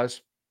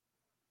depth-wise.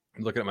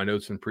 I'm looking at my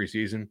notes from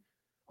preseason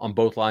on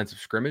both lines of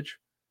scrimmage,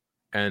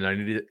 and they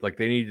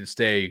needed to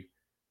stay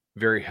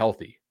very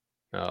healthy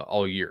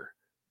all year.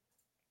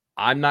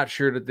 I'm not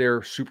sure that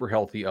they're super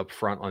healthy up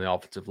front on the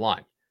offensive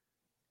line.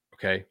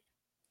 Okay.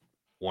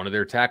 One of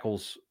their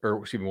tackles, one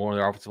of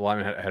their offensive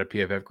linemen had a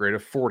PFF grade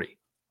of 40.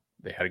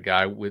 They had a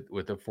guy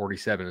with a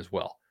 47 as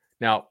well.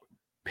 Now,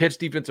 Pitt's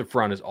defensive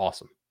front is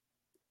awesome.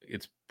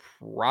 It's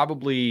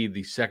probably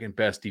the second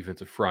best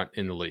defensive front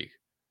in the league.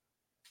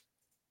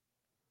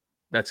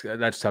 That's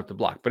tough to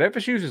block. But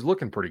FSU's is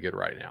looking pretty good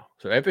right now.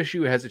 So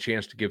FSU has a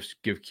chance to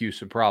give Q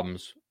some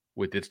problems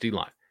with its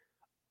D-line.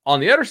 On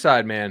the other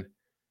side, man,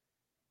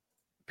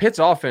 Pitt's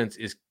offense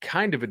is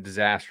kind of a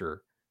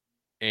disaster.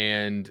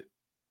 And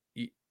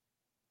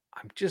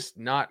I'm just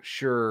not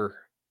sure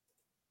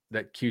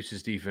that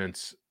Cuse's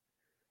defense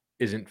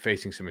isn't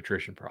facing some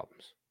attrition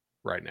problems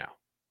right now.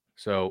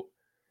 So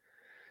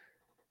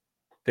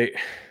their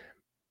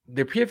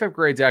PFF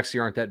grades actually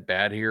aren't that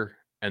bad here,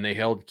 and they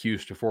held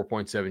Cuse to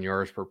 4.7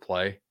 yards per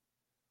play.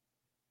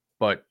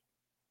 But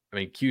I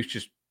mean,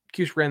 Cuse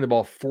ran the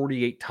ball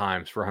 48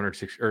 times for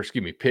 160, or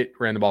excuse me, Pitt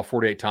ran the ball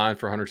 48 times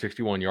for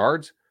 161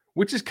 yards,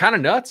 which is kind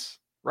of nuts,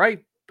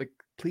 right? Like,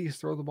 please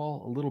throw the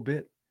ball a little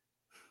bit,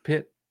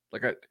 Pitt.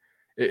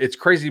 It's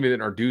crazy to me that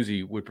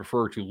Narduzzi would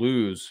prefer to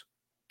lose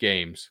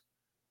games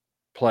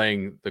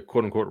playing the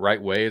quote unquote right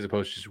way as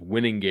opposed to just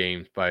winning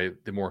games by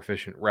the more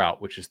efficient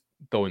route, which is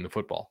throwing the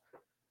football.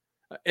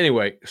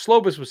 Anyway,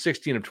 Slobus was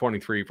 16 of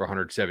 23 for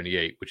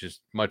 178, which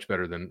is much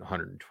better than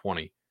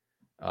 120.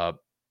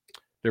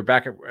 Their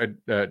backup,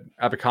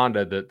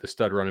 Abaconda, the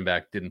stud running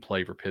back, didn't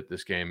play for Pitt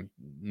this game.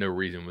 No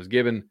reason was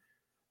given.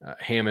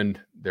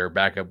 Hammond, their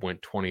backup,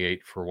 went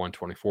 28 for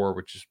 124,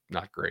 which is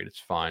not great. It's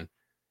fine.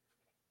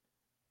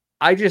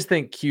 I just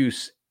think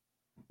Cuse,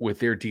 with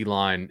their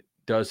D-line,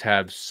 does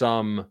have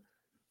some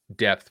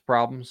depth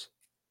problems.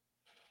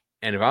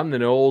 And if I'm the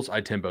Knowles,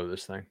 I tempo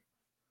this thing.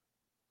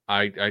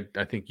 I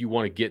think you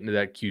want to get into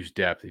that Cuse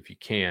depth if you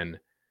can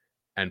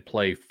and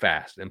play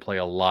fast and play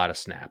a lot of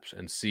snaps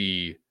and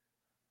see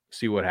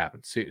what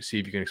happens. See if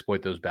you can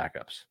exploit those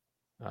backups.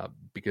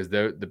 Because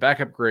the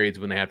backup grades,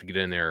 when they have to get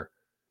in there,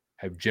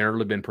 have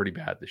generally been pretty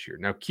bad this year.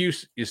 Now,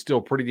 Cuse is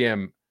still pretty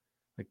damn...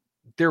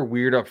 They're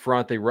weird up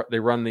front. They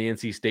run the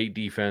NC State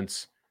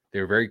defense.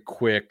 They're very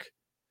quick.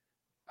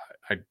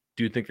 I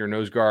do think their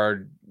nose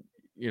guard,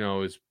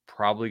 is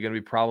probably going to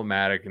be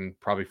problematic and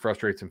probably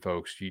frustrate some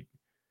folks.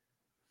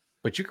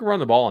 But you can run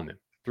the ball on them.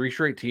 3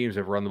 straight teams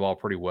have run the ball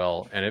pretty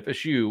well, and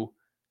FSU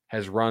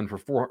has run for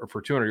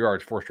 200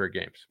 yards 4 straight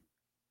games.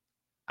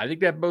 I think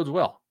that bodes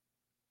well.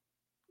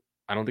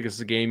 I don't think it's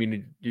a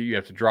game you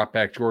have to drop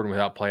back Jordan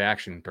without play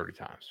action 30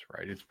 times,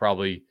 right? It's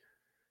probably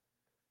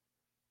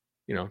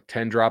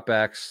 10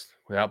 dropbacks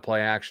without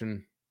play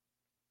action,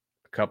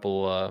 a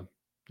couple,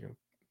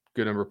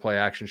 good number of play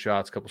action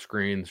shots, a couple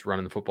screens,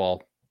 running the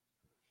football,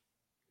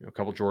 a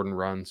couple Jordan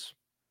runs,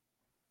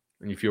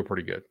 and you feel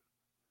pretty good.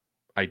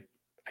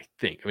 I I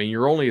think. I mean,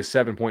 you're only a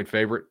 7-point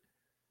favorite.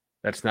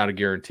 That's not a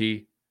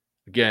guarantee.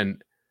 Again,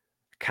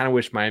 I kind of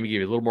wish Miami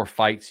gave you a little more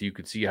fight so you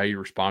could see how you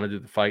responded to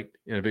the fight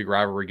in a big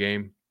rivalry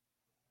game,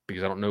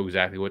 because I don't know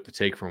exactly what to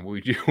take from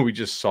what we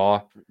just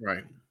saw.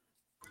 Right.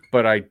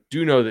 But I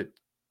do know that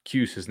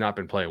Cuse has not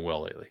been playing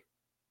well lately.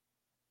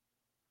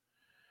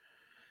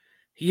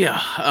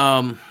 Yeah,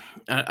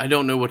 I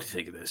don't know what to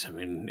think of this. I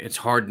mean, it's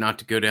hard not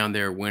to go down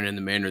there, win in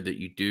the manner that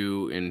you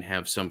do, and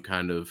have some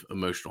kind of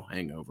emotional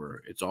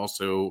hangover. It's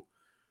also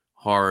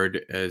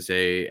hard as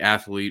a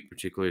athlete,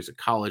 particularly as a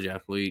college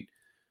athlete,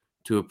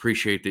 to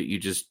appreciate that you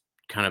just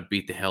kind of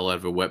beat the hell out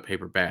of a wet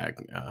paper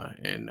bag.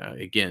 And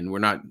again, we're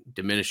not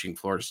diminishing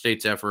Florida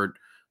State's effort.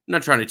 I'm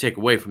not trying to take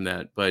away from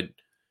that, but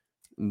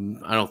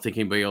I don't think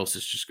anybody else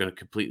is just going to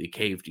completely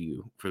cave to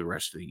you for the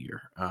rest of the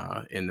year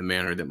in the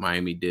manner that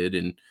Miami did.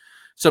 And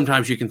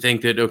sometimes you can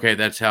think that, okay,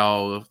 that's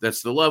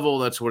the level,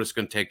 that's what it's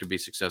going to take to be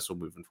successful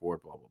moving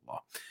forward, blah, blah,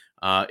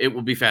 blah. It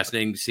will be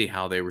fascinating to see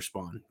how they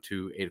respond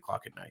to 8:00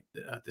 at night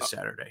this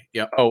Saturday.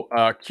 Yep.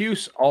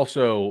 Cuse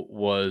also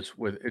was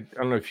with.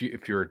 I don't know if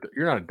you're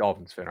not a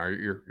Dolphins fan, are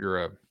you?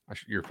 You're a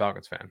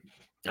Falcons fan.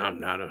 I'm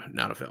not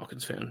a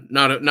Falcons fan.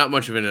 Not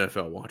much of an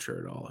NFL watcher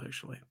at all,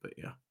 actually. But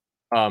yeah.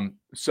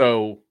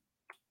 So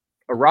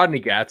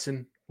Rodney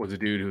Gatson was a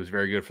dude who was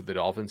very good for the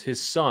Dolphins.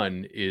 His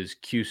son is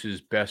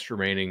Cuse's best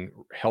remaining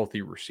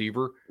healthy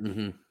receiver,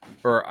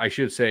 or I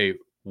should say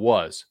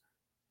was,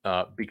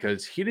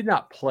 because he did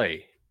not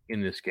play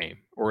in this game,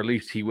 or at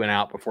least he went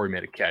out before he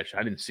made a catch.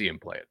 I didn't see him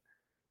play it.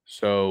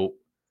 So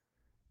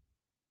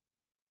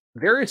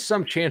there is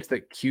some chance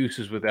that Cuse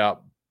is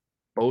without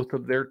both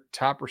of their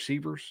top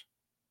receivers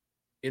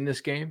in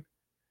this game.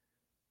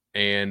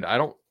 And I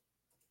don't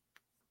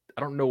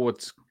know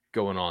what's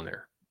going on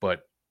there,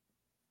 but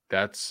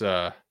that's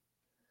so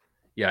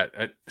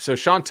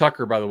Sean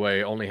Tucker, by the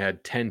way, only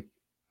had 10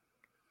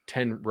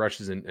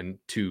 rushes and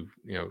 2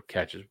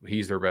 catches.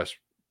 He's their best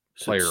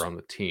player on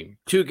the team.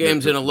 2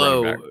 games in a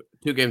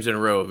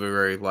row of a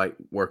very light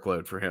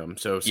workload for him.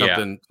 So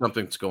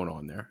something's going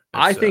on there.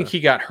 I think he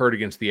got hurt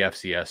against the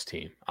FCS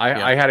team.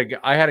 I had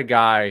a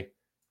guy,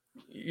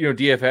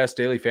 DFS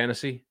Daily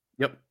Fantasy.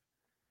 Yep.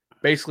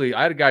 Basically,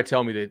 I had a guy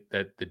tell me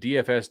that the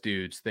DFS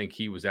dudes think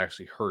he was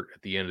actually hurt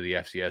at the end of the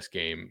FCS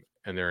game,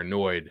 and they're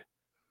annoyed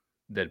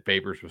that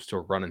Babers was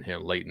still running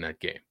him late in that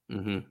game,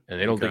 and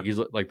they don't think he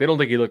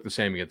looked the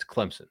same against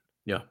Clemson.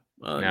 Yeah,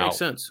 that makes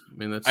sense. I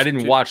mean, I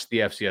didn't watch the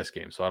FCS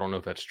game, so I don't know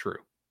if that's true.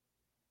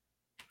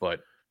 But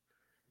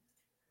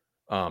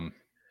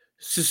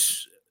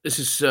this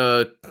is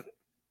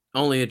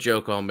only a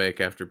joke I'll make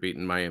after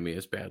beating Miami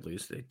as badly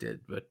as they did,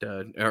 but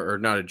or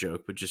not a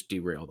joke, but just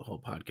derail the whole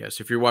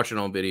podcast. If you're watching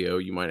on video,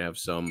 you might have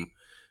some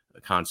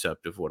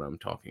concept of what I'm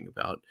talking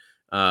about.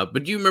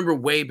 But do you remember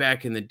way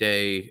back in the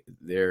day,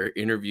 they're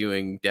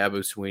interviewing Dabo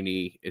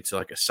Swinney? It's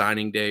like a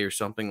signing day or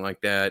something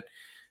like that.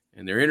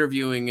 And they're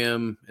interviewing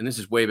him. And this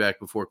is way back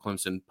before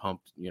Clemson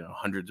pumped,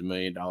 hundreds of $1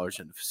 million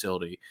in the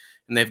facility.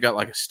 And they've got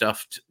like a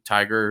stuffed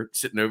tiger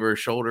sitting over his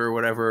shoulder or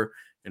whatever.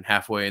 And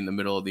halfway in the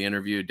middle of the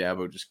interview,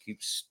 Dabo just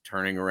keeps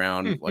turning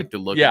around like to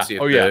look and see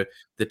if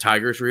the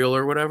tiger's real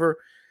or whatever.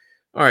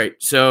 All right.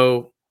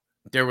 So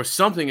there was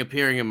something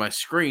appearing in my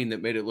screen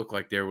that made it look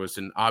like there was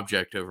an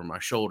object over my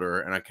shoulder.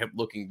 And I kept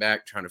looking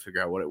back, trying to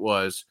figure out what it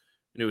was.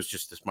 And it was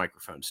just this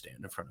microphone stand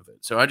in front of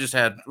it. So I just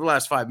had the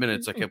last 5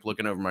 minutes, I kept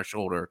looking over my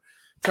shoulder,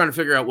 trying to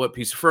figure out what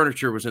piece of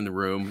furniture was in the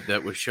room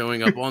that was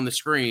showing up on the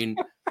screen,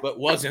 but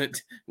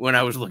wasn't when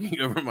I was looking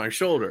over my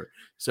shoulder.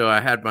 So I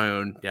had my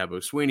own Dabo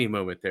Swinney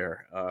moment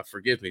there.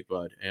 Forgive me,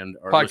 bud. And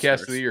our podcast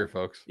listeners. of the year,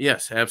 folks.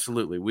 Yes,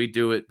 absolutely. We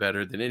do it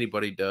better than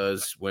anybody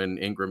does when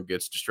Ingram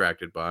gets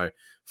distracted by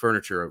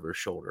furniture over his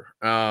shoulder.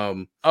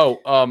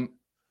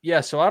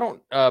 Yeah. So I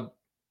don't.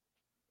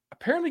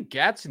 Apparently,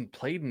 Gatson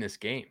played in this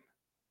game,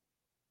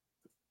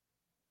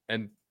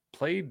 and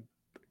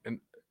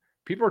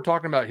people are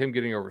talking about him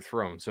getting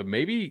overthrown. So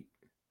maybe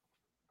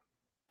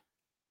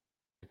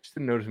I just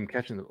didn't notice him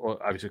catching the. Well,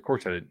 obviously, of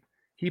course, I didn't.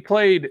 He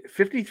played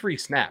 53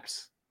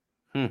 snaps.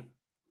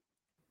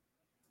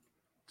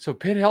 So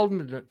Pitt held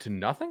him to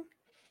nothing.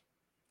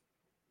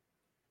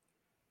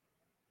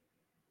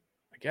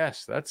 I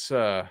guess that's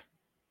kind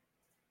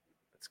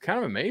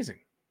of amazing.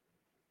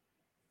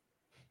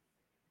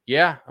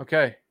 Yeah.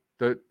 Okay.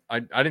 I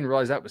didn't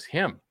realize that was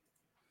him.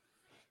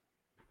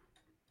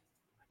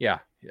 Yeah.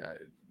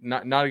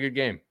 Not a good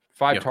game.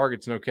 5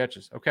 targets, no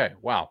catches. Okay.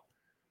 Wow.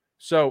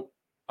 So,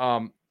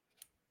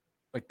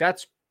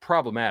 that's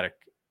problematic,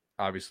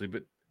 obviously,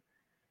 but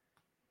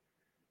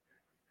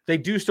they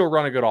do still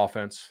run a good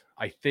offense.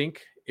 I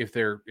think if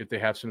they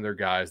have some of their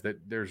guys, that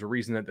there's a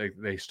reason that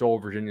they stole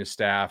Virginia's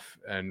staff,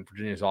 and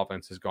Virginia's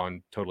offense has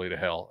gone totally to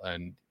hell.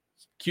 And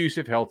Cuse,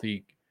 if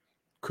healthy,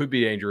 could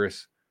be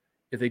dangerous.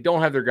 If they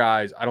don't have their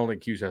guys, I don't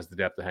think Cuse has the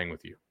depth to hang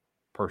with you,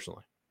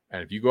 personally.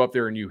 And if you go up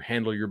there and you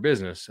handle your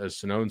business, as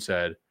Sonone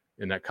said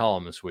in that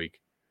column this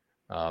week,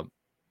 I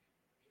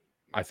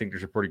think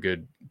there's a pretty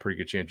good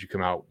chance you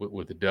come out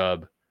with a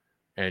dub,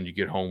 and you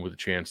get home with a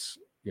chance,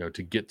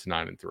 to get to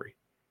 9-3.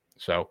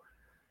 So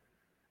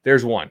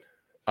there's one.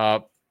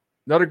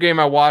 Another game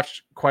I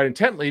watched quite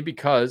intently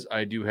because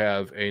I do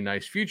have a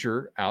nice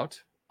future out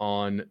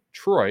on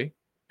Troy.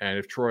 And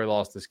if Troy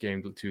lost this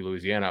game to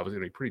Louisiana, I was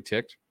going to be pretty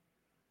ticked,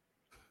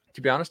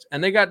 to be honest.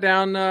 And they got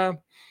down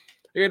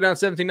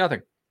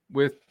 17-0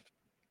 with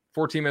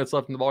 14 minutes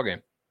left in the ball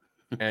game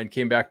and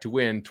came back to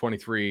win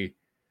 23-17.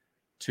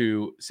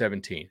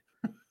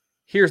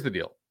 Here's the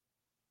deal.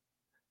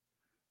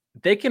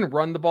 They can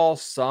run the ball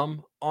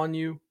some on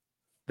you.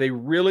 They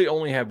really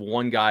only have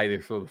one guy they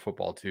throw the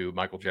football to,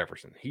 Michael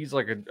Jefferson. He's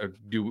like a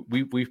dude.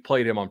 We've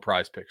played him on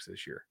Prize Picks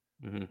this year.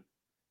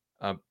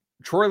 Mm-hmm.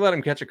 Troy let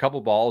him catch a couple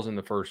balls in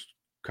the first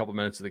couple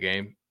minutes of the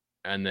game,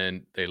 and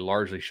then they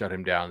largely shut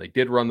him down. They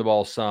did run the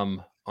ball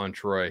some on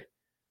Troy,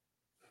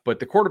 but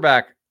the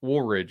quarterback,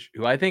 Woolridge,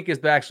 who I think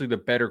is actually the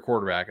better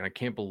quarterback, and I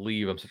can't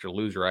believe I'm such a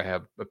loser. I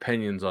have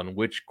opinions on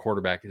which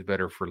quarterback is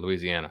better for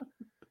Louisiana.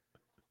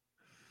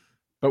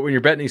 But when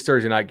you're betting these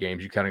Thursday night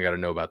games, you kind of got to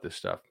know about this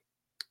stuff.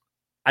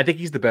 I think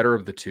he's the better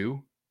of the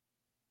two,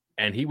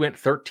 and he went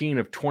 13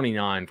 of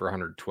 29 for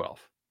 112.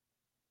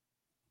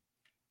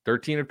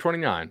 13 of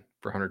 29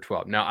 for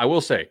 112. Now, I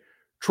will say,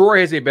 Troy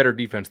has a better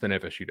defense than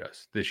FSU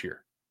does this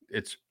year.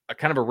 It's a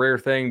kind of a rare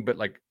thing, but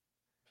like,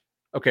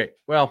 okay,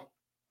 well,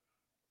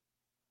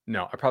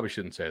 no, I probably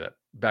shouldn't say that.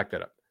 Back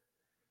that up.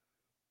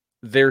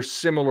 They're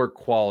similar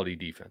quality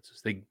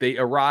defenses. They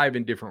arrive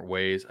in different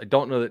ways. I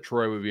don't know that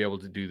Troy would be able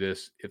to do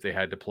this if they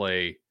had to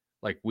play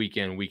like week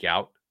in, week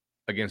out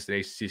against the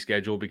ACC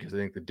schedule, because I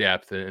think the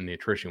depth and the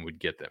attrition would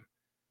get them.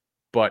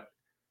 But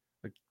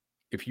like,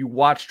 if you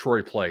watch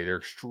Troy play, they're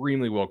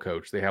extremely well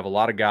coached. They have a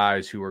lot of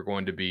guys who are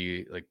going to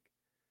be like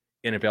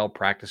NFL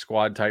practice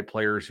squad type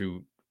players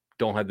who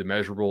don't have the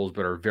measurables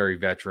but are very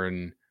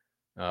veteran.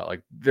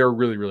 Like they're a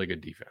really, really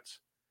good defense.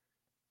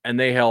 And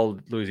they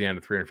held Louisiana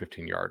to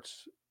 315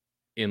 yards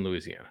in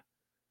Louisiana.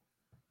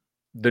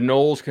 The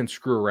Noles can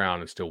screw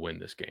around and still win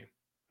this game.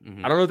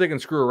 Mm-hmm. I don't know if they can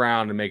screw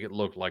around and make it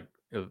look like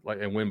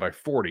and win by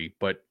 40,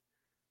 but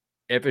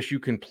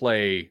FSU can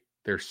play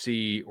their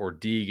C or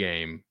D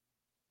game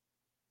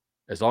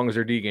as long as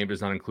their D game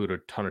does not include a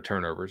ton of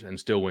turnovers and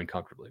still win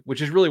comfortably,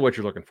 which is really what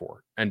you're looking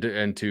for. And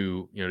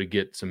to to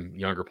get some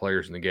younger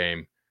players in the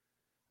game,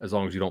 as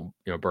long as you don't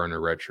burn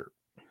their red shirt.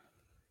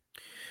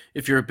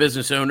 If you're a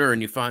business owner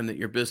and you find that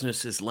your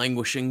business is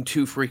languishing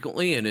too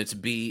frequently and it's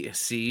B,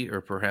 C,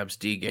 or perhaps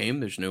D game,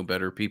 there's no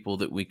better people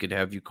that we could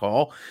have you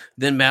call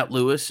than Matt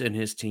Lewis and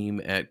his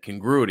team at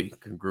Congruity.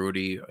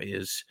 Congruity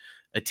is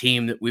a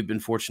team that we've been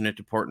fortunate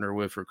to partner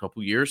with for a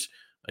couple years,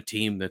 a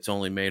team that's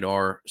only made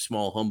our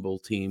small, humble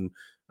team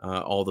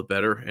all the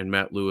better. And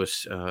Matt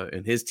Lewis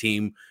and his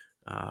team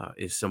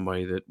is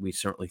somebody that we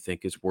certainly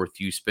think is worth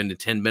you spending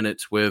 10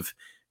 minutes with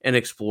and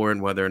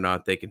exploring whether or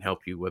not they can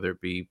help you, whether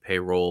it be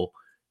payroll,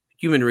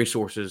 human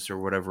resources, or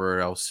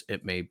whatever else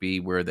it may be,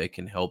 where they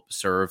can help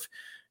serve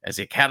as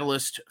a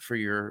catalyst for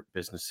your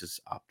business's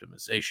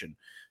optimization.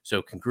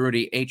 So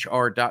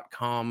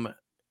congruityhr.com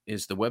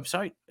is the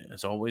website.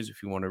 As always,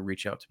 if you want to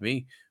reach out to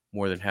me,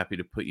 more than happy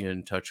to put you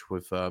in touch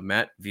with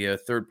Matt via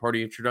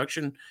third-party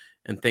introduction.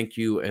 And thank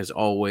you, as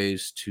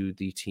always, to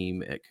the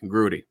team at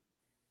Congruity.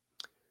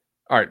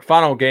 All right,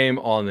 final game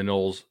on the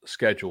Noles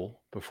schedule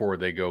before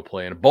they go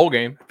play in a bowl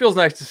game. Feels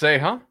nice to say,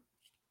 huh?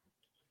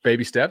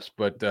 Baby steps,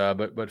 but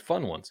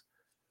fun ones.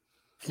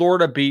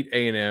 Florida beat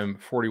A&M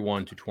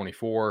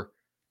 41-24.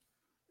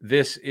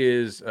 This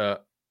is a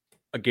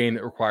game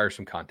that requires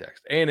some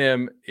context.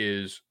 A&M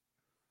is,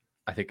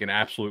 I think, an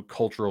absolute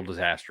cultural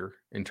disaster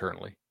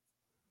internally.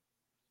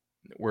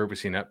 Where have we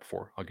seen that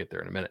before? I'll get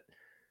there in a minute.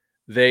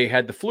 They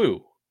had the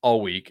flu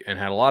all week and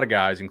had a lot of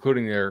guys,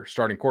 including their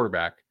starting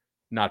quarterback,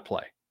 not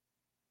play.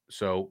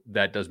 So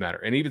that does matter.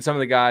 And even some of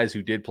the guys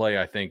who did play,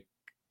 I think,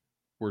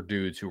 were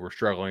dudes who were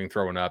struggling,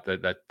 throwing up,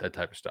 that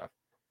type of stuff.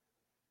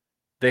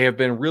 They have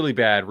been really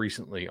bad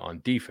recently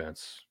on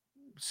defense.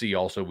 See,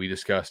 also, we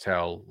discussed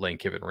how Lane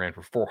Kiffin ran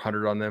for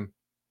 400 on them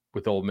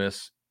with Ole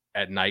Miss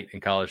at night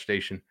in College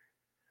Station.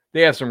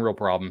 They have some real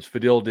problems.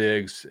 Fadil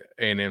Diggs,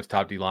 A&M's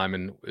top D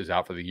lineman, is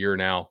out for the year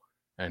now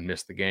and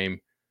missed the game.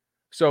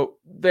 So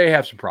they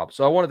have some problems.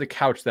 So I wanted to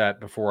couch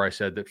that before I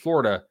said that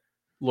Florida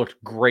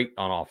looked great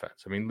on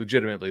offense. I mean,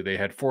 legitimately, they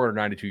had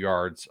 492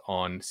 yards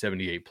on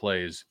 78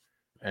 plays.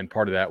 And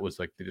part of that was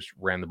like they just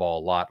ran the ball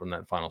a lot on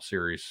that final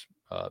series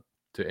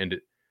to end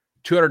it.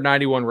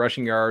 291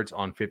 rushing yards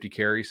on 50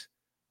 carries.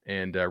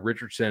 And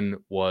Richardson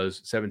was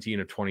 17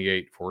 of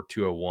 28 for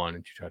 201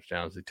 and 2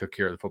 touchdowns. They took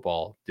care of the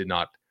football, did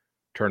not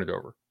turn it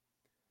over.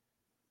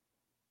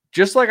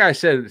 Just like I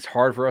said, it's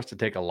hard for us to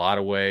take a lot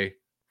away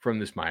from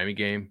this Miami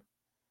game.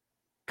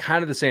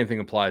 Kind of the same thing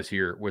applies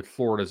here with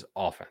Florida's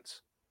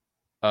offense.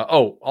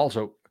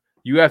 Also,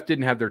 UF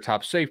didn't have their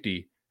top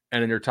safety,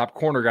 and then their top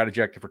corner got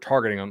ejected for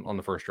targeting on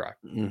the first drive.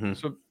 Mm-hmm.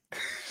 So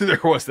there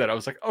was that. I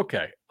was like,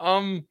 okay,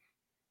 I'm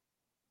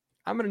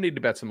going to need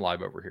to bet some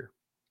live over here,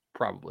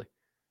 probably.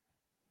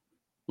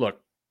 Look,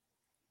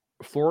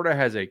 Florida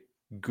has a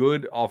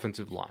good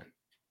offensive line.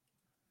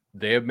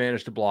 They have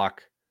managed to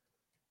block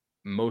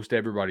most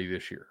everybody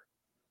this year.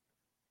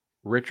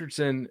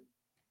 Richardson,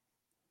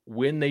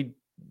 when they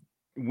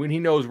when he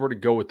knows where to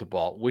go with the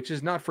ball, which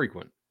is not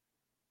frequent,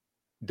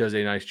 does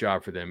a nice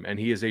job for them. And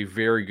he is a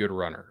very good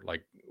runner,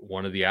 like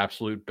one of the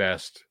absolute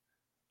best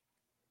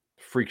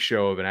freak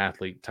show of an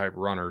athlete type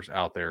runners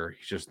out there.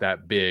 He's just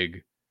that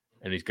big,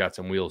 and he's got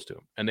some wheels to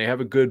him. And they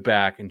have a good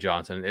back in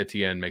Johnson. And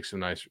Etienne makes some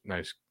nice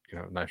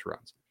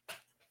runs.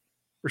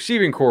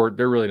 Receiving core,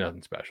 they're really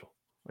nothing special.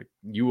 Like,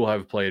 you will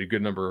have played a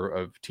good number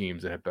of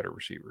teams that have better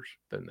receivers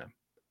than them.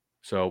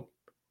 So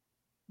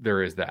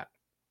there is that.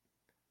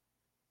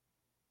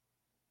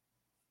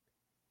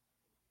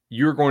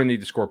 You're going to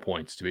need to score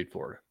points to beat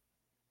Florida.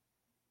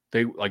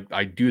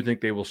 I do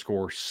think they will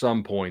score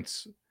some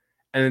points.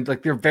 And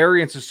like, their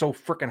variance is so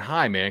freaking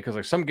high, man. Because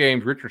like, some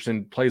games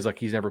Richardson plays like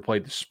he's never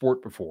played the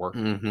sport before,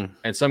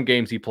 and some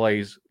games he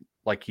plays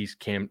like he's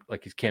Cam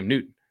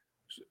Newton.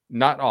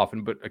 Not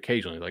often, but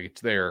occasionally. Like,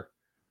 it's there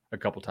a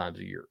couple times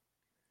a year.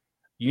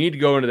 You need to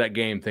go into that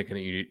game thinking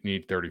that you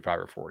need 35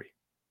 or 40,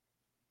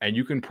 and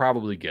you can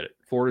probably get it.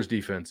 Florida's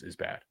defense is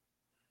bad.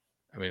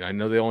 I mean, I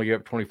know they only gave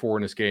up 24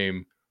 in this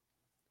game.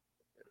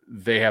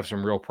 They have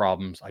some real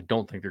problems. I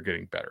don't think they're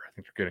getting better. I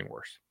think they're getting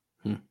worse.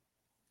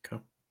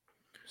 Okay.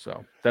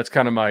 So that's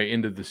kind of my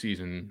end of the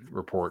season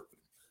report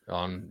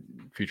on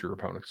future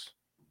opponents.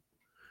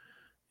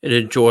 An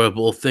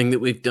enjoyable thing that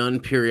we've done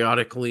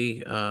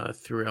periodically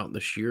throughout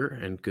this year,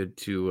 and good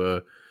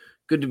to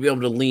be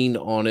able to lean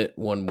on it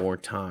one more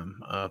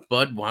time.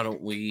 Bud, why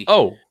don't we?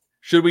 Oh,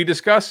 should we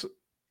discuss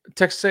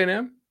Texas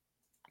A&M?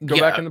 Go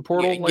back in the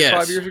portal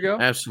 5 years ago?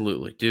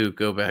 Absolutely. Do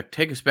go back.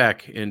 Take us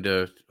back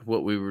into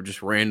what we were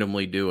just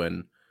randomly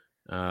doing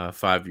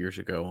 5 years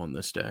ago on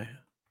this day.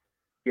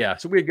 Yeah,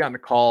 so we had gotten a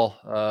call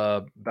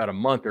about a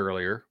month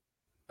earlier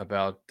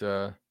about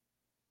where's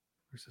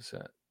this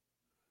at?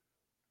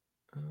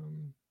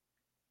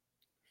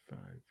 5.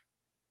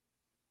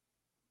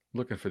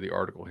 Looking for the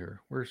article here.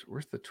 Where's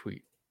the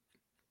tweet?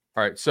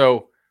 All right,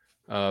 so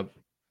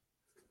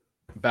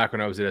back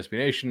when I was at SB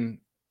Nation,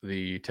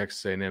 the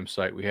Texas A&M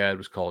site we had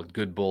was called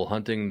Good Bull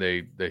Hunting.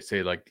 They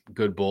say like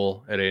Good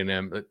Bull at A&M.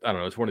 I don't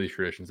know. It's one of these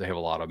traditions. They have a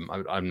lot of them.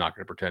 I'm not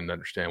going to pretend to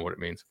understand what it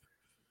means,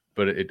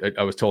 but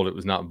I was told it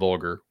was not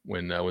vulgar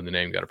when the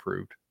name got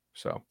approved.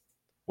 So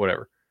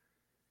whatever.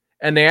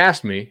 And they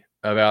asked me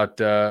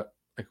about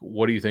like,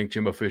 what do you think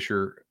Jimbo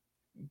Fisher,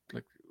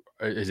 like,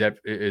 is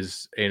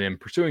A&M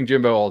pursuing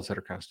Jimbo, all this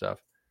other kind of stuff.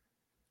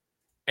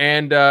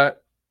 And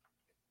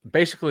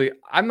basically,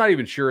 I'm not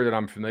even sure that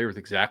I'm familiar with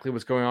exactly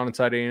what's going on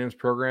inside A&M's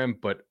program,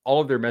 but all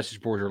of their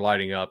message boards are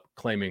lighting up,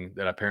 claiming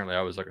that apparently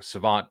I was like a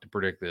savant to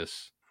predict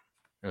this.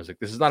 And I was like,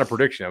 this is not a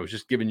prediction. I was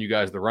just giving you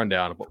guys the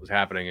rundown of what was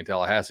happening in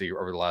Tallahassee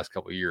over the last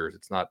couple of years.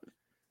 It's not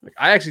like,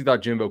 I actually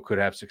thought Jimbo could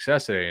have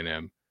success at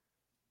A&M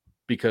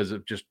because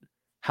of just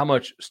how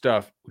much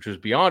stuff, which was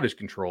beyond his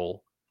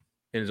control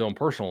in his own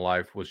personal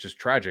life, was just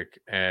tragic.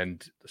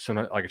 And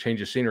sometimes, like, a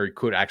change of scenery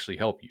could actually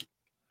help you.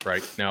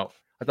 Right now,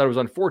 I thought it was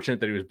unfortunate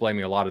that he was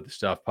blaming a lot of the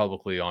stuff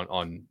publicly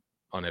on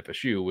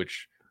FSU,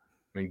 which,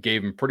 I mean,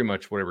 gave him pretty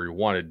much whatever he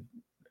wanted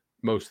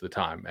most of the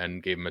time,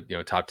 and gave him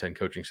a top 10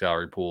 coaching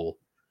salary pool,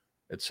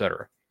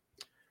 etc.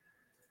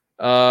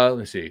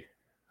 Let's see.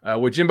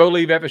 Would Jimbo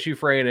leave FSU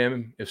for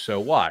A&M? If so,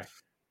 why?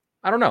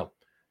 I don't know.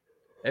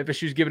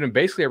 FSU's given him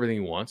basically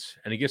everything he wants,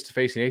 and he gets to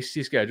face an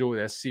ACC schedule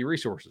with SEC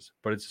resources.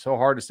 But it's so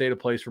hard to stay at a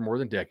place for more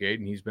than a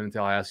decade, and he's been in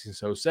Tallahassee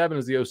since 07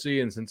 as the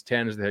OC and since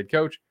 10 as the head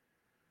coach.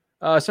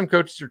 Some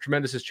coaches are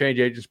tremendous as change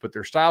agents, but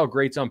their style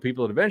grates on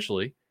people, and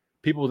eventually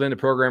people within the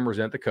program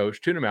resent the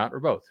coach, tune him out,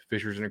 or both.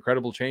 Fisher's an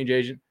incredible change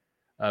agent,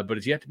 but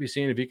it's yet to be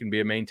seen if he can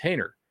be a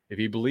maintainer. If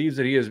he believes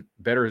that he is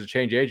better as a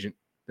change agent,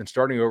 then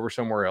starting over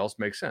somewhere else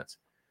makes sense.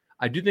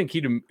 I do think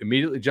he'd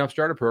immediately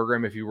jumpstart a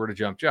program if he were to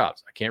jump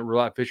jobs. I can't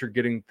rule out Fisher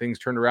getting things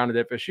turned around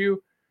at FSU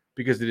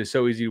because it is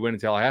so easy to win in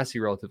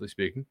Tallahassee, relatively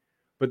speaking.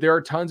 But there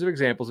are tons of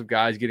examples of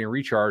guys getting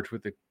recharged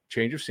with the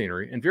change of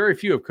scenery, and very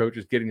few of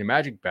coaches getting the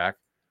magic back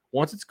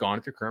once it's gone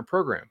at their current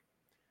program.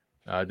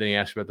 Then he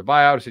asked about the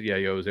buyout. I said, yeah,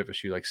 he owes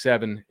FSU like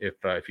 7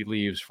 if he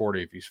leaves,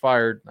 40 if he's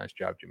fired. Nice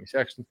job, Jimmy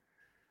Sexton.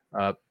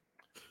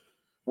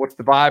 What's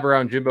the vibe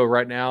around Jimbo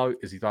right now?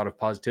 Is he thought of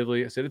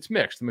positively? I said, it's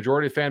mixed. The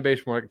majority of the fan base,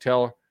 from what I can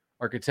tell,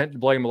 are content to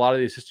blame a lot of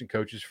the assistant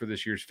coaches for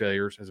this year's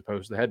failures as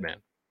opposed to the head man.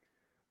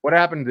 What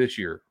happened this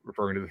year,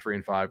 referring to the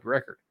 3-5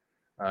 record?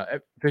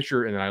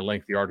 Fisher, and then I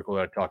linked the article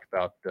that I talked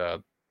about,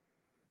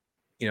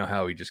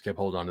 how he just kept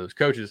holding on to those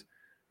coaches.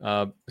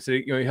 So,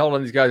 he held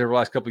on these guys over the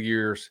last couple of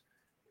years,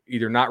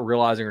 either not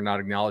realizing or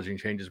not acknowledging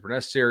changes were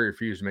necessary,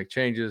 refused to make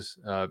changes,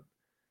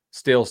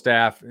 stale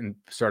staff, and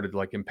started to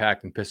like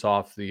impact and piss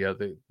off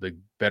the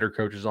better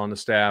coaches on the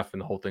staff,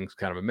 and the whole thing's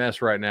kind of a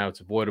mess right now.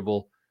 It's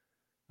avoidable.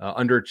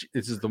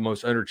 This is the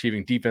most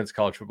underachieving defense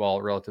college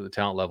football relative to the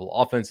talent level.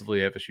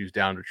 Offensively, FSU's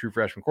down to a true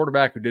freshman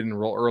quarterback who didn't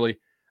enroll early,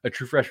 a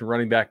true freshman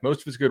running back.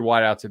 Most of its good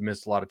wideouts have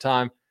missed a lot of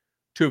time.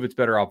 2 of its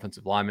better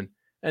offensive linemen.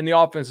 And the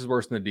offense is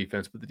worse than the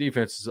defense, but the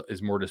defense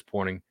is more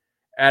disappointing.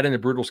 Add in a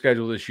brutal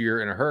schedule this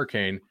year and a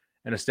hurricane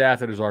and a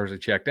staff that is largely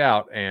checked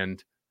out.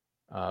 And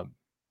for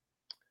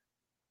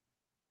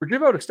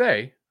Jimbo to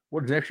stay, what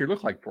does next year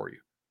look like for you?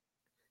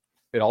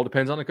 It all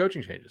depends on the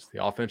coaching changes.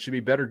 The offense should be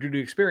better due to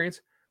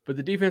experience, but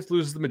the defense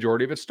loses the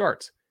majority of its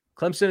starts.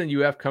 Clemson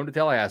and UF come to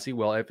Tallahassee,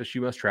 while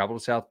FSU must travel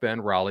to South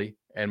Bend, Raleigh,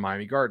 and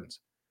Miami Gardens.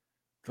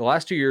 The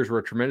last 2 years were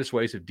a tremendous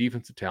waste of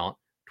defensive talent.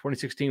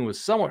 2016 was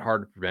somewhat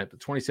hard to prevent, but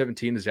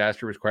 2017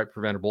 disaster was quite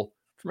preventable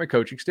from a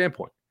coaching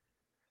standpoint.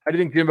 How do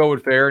you think Jimbo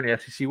would fare in the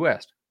SEC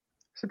West?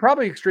 So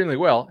probably extremely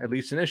well, at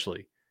least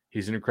initially.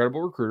 He's an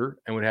incredible recruiter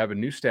and would have a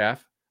new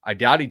staff. I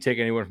doubt he'd take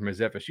anyone from his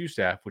FSU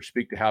staff, which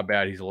speak to how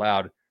bad he's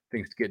allowed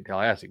things to get in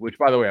Tallahassee, which,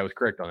 by the way, I was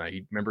correct on that.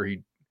 He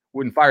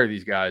wouldn't fire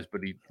these guys,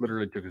 but he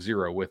literally took a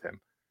zero with him.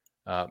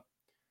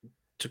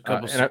 Took a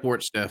couple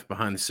support staff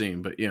behind the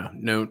scene, but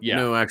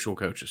no actual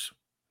coaches.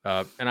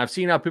 And I've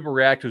seen how people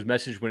react to his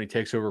message when he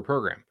takes over a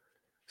program.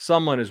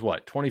 Someone is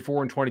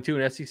 24 and 22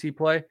 in SEC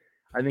play.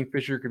 I think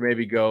Fisher could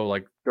maybe go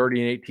like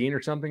 30 and 18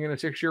 or something in a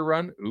 6-year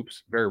run.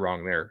 Oops, very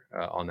wrong there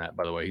on that,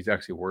 by the way. He's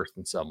actually worse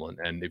than Sumlin.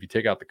 And if you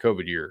take out the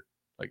COVID year,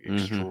 like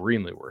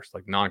extremely worse,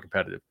 like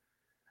non-competitive.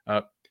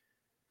 What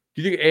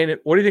do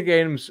you think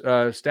A&M's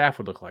staff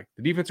would look like?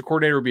 The defensive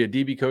coordinator would be a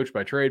DB coach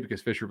by trade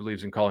because Fisher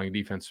believes in calling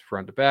defense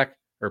front to back,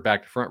 or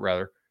back to front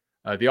rather.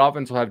 The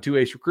offense will have 2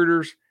 ace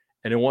recruiters,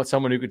 and they want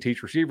someone who could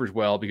teach receivers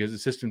well because the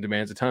system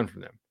demands a ton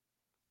from them.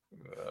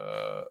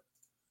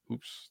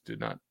 Oops, did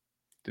not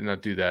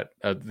do that.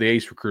 The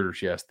ace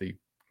recruiters, yes, the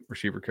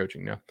receiver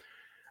coaching now.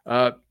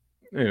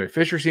 Anyway,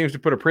 Fisher seems to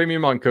put a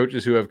premium on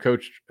coaches who have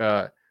coached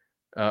for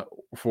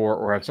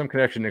or have some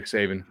connection to Nick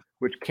Saban,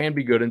 which can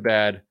be good and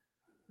bad.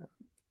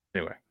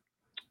 Anyway,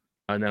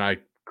 and then I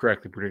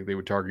correctly predicted they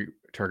would target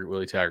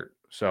Willie Taggart.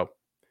 So,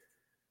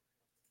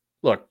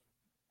 look,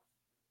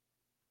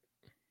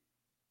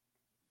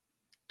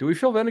 do we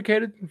feel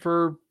vindicated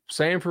for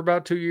saying for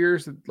about 2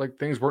 years that like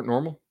things weren't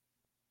normal?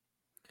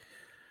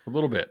 A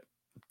little bit.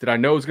 Did I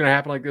know it was going to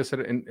happen like this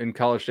in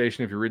College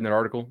Station? If you're reading that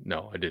article,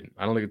 no, I didn't.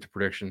 I don't think it's a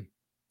prediction.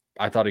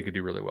 I thought he could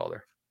do really well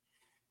there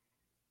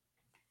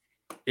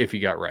if he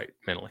got right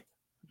mentally.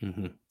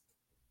 Mm-hmm.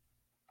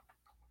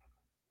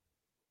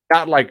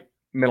 Not like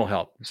mental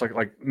health. It's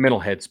like mental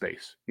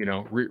headspace,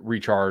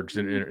 recharged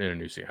in a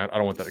new scene. I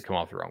don't want that to come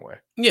off the wrong way.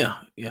 Yeah.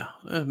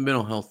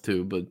 Mental health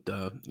too, but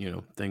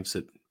things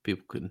that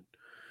people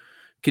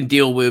can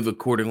deal with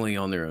accordingly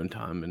on their own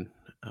time, and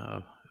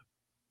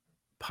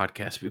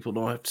podcast people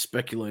don't have to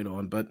speculate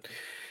on. But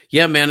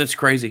yeah, man, it's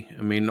crazy.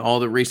 I mean, all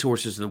the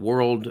resources in the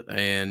world,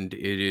 and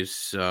it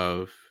is.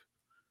 Obviously,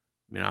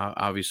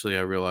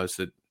 I realize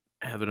that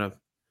having a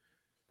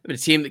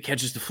team that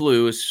catches the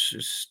flu is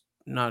just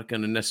not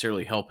going to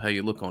necessarily help how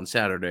you look on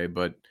Saturday,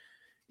 but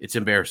it's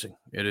embarrassing.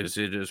 It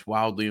is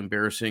wildly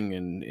embarrassing,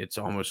 and it's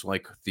almost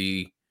like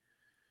the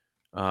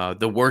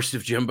worst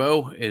of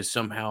Jimbo is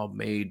somehow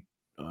made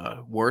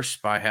worse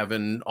by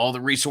having all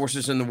the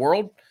resources in the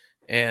world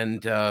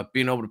and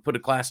being able to put a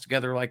class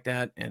together like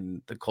that.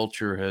 And the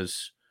culture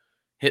has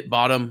hit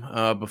bottom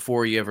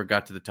before you ever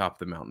got to the top of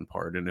the mountain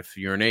part. And if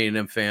you're an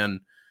A&M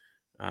fan,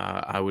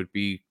 I would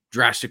be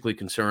drastically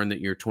concerned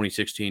that you're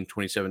 2016,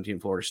 2017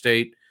 Florida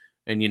State,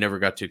 and you never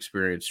got to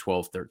experience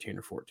 12, 13,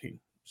 or 14.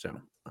 So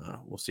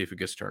we'll see if it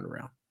gets turned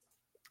around.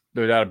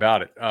 No doubt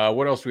about it.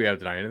 What else do we have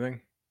tonight?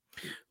 Anything?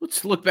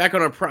 Let's look back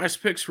on our prize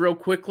picks real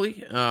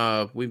quickly.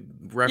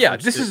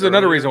 This is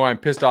another reason why I'm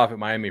pissed off at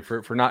Miami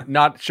for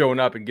not showing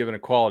up and giving a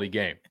quality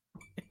game.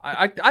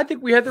 I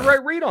think we had the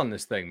right read on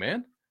this thing,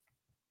 man.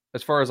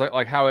 As far as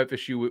like how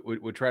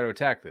FSU would try to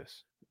attack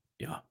this.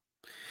 Yeah.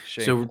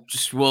 Shameful.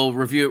 So we'll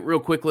review it real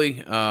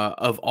quickly.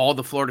 Of all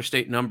the Florida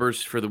State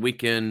numbers for the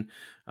weekend,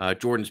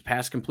 Jordan's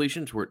pass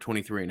completions were at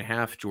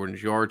 23.5.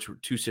 Jordan's yards were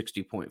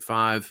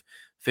 260.5.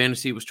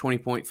 Fantasy was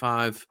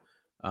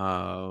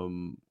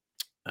 20.5.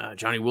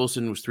 Johnny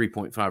Wilson was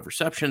 3.5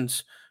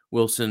 receptions.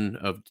 Wilson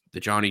of the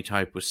Johnny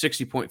type was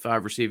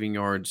 60.5 receiving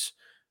yards,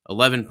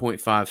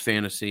 11.5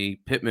 fantasy.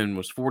 Pittman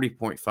was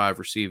 40.5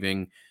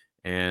 receiving,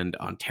 and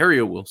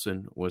Ontario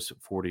Wilson was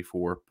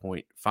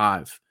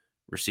 44.5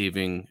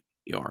 receiving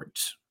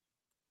yards.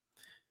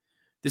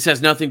 This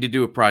has nothing to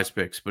do with prize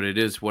picks, but it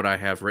is what I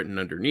have written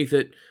underneath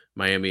it.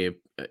 Miami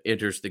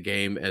enters the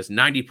game as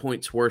 90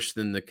 points worse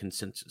than the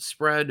consensus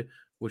spread,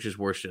 which is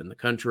worst in the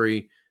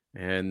country.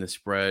 And the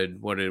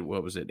spread, what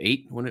was it,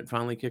 8 when it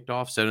finally kicked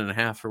off,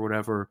 7.5 or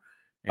whatever?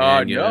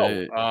 And,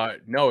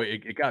 no,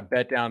 it got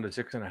bet down to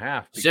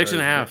 6.5.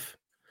 6.5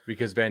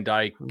 because Van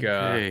Dyke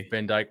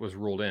was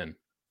ruled in.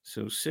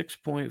 So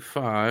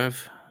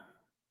 6.5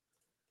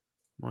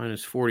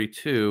 minus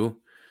 42.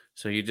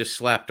 So you just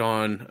slapped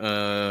on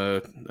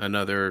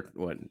another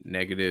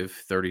negative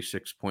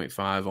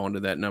 36.5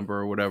 onto that number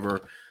or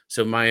whatever.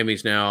 So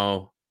Miami's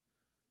now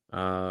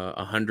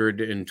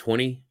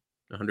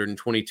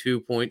 122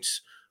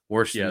 points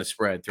worse than the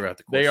spread throughout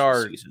the course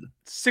of the season.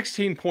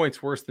 16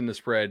 points worse than the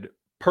spread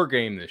per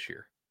game this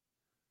year.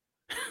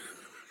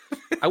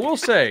 I will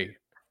say,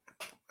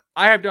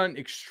 I have done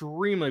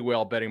extremely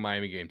well betting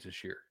Miami games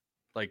this year.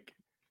 Like,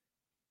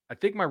 I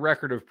think my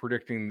record of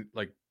predicting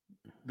like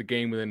the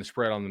game within the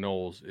spread on the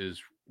Knolls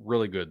is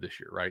really good this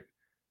year, right?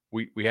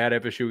 We had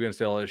FSU against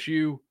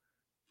LSU.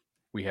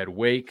 We had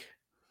Wake.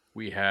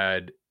 We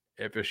had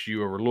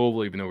FSU over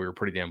Louisville, even though we were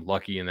pretty damn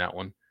lucky in that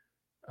one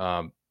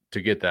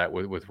to get that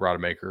with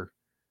Rodemaker.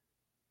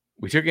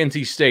 We took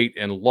NC State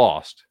and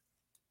lost,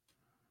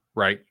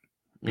 right?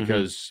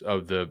 Because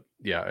of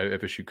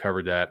FSU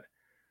covered that.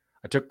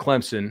 I took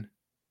Clemson,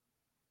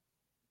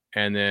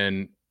 and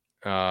then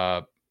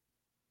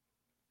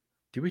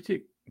did we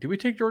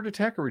take Georgia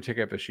Tech or we take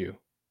FSU?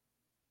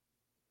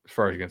 As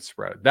far as against the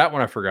spread, that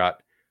one I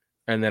forgot.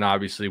 And then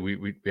obviously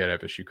we had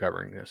FSU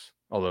covering this,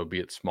 although be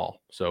it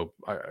small. So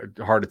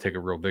hard to take a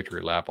real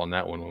victory lap on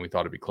that one when we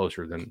thought it'd be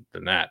closer than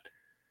that.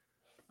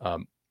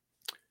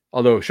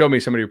 Although show me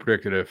somebody who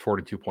predicted a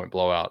 42-point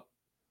blowout,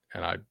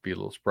 and I'd be a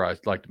little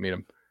surprised. I'd like to meet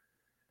him.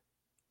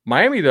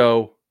 Miami,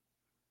 though,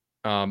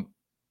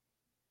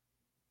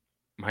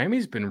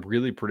 Miami's been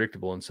really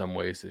predictable in some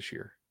ways this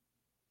year.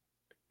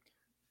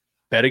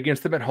 Bet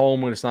against them at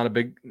home when it's not a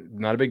big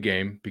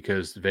game,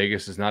 because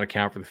Vegas does not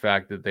account for the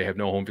fact that they have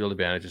no home field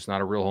advantage. It's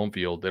not a real home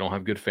field. They don't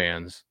have good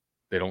fans.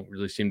 They don't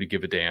really seem to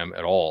give a damn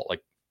at all.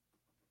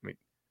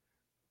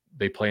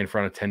 They play in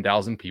front of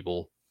 10,000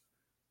 people.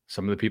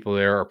 Some of the people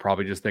there are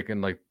probably just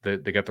thinking like they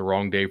got the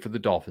wrong day for the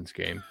Dolphins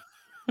game.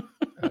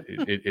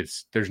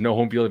 There's no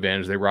home field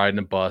advantage. They ride in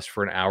a bus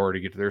for an hour to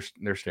get to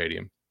their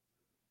stadium.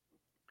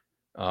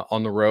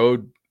 On the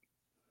road,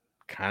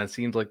 kind of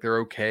seems like they're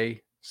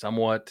okay,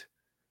 somewhat.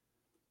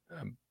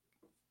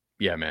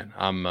 Yeah, man,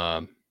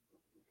 I'm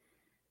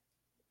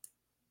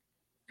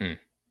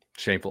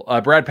shameful.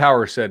 Brad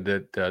Power said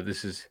that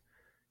this is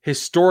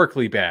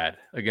historically bad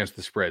against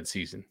the spread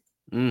season.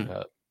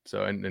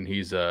 So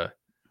he's a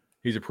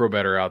pro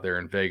bettor out there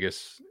in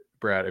Vegas.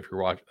 Brad, if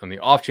you're watching, on the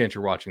off chance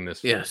you're watching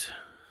this, yes,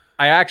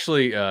 I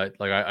actually I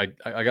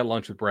got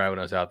lunch with Brad when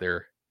I was out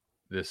there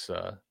this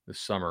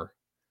summer.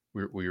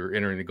 We were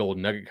entering the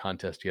Golden Nugget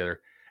contest together,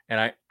 and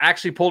I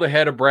actually pulled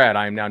ahead of Brad.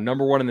 I am now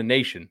number one in the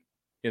nation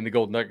in the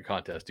Golden Nugget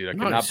contest, dude. I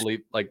cannot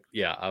believe,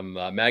 I'm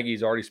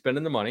Maggie's already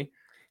spending the money,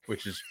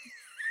 which is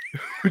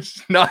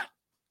not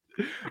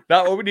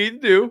what we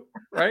need to do,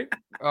 right?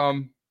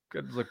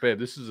 Babe,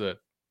 this is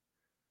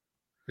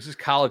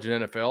college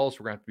and NFL, so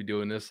we're gonna have to be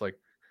doing this like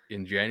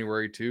in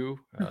January too.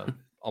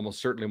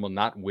 Almost certainly will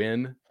not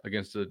win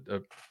against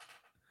a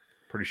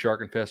pretty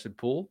shark infested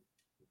pool,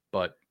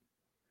 but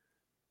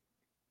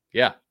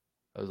yeah,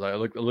 I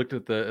looked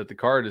at the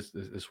card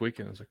this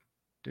weekend. I was like,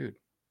 dude,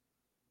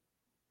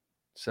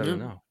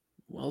 7-0.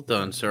 Well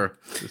done, sir.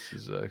 This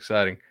is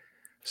exciting.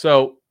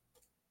 So,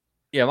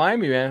 yeah,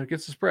 Miami, man,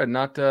 against the spread.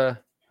 Not let's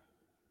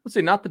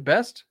say not the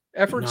best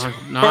efforts.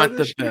 Not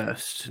the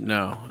best.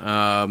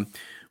 No.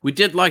 We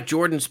did like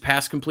Jordan's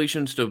pass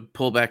completions, to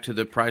pull back to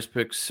the Prize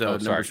Picks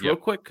numbers real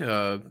quick.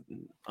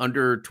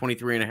 Under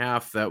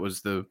 23.5. That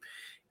was the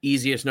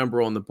easiest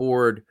number on the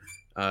board.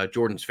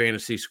 Jordan's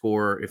fantasy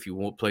score, if you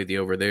won't play the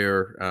over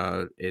there,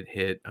 it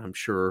hit, I'm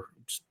sure,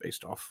 just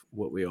based off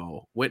what we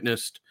all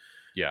witnessed.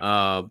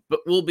 Yeah. But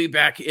we'll be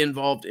back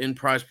involved in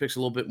Prize Picks a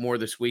little bit more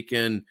this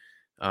weekend.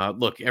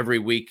 Look, every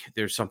week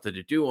there's something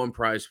to do on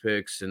Prize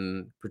Picks,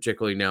 and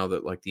particularly now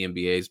that like the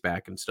NBA is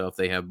back and stuff,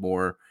 they have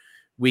more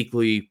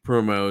weekly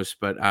promos.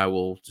 But I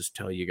will just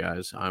tell you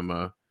guys, I'm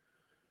a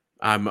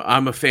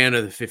fan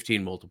of the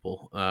 15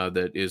 multiple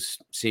that is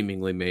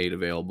seemingly made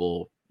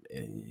available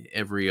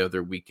every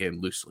other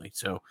weekend loosely.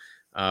 So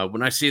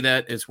when I see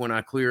that is when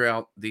I clear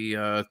out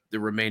the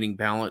remaining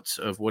balance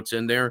of what's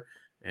in there,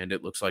 and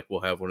it looks like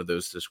we'll have one of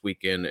those this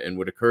weekend, and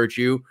would encourage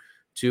you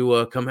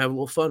to come have a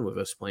little fun with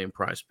us playing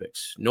Prize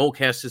Picks.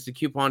 Nolecast is the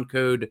coupon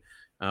code.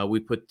 We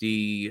put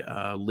the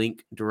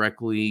link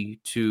directly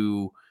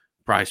to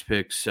Prize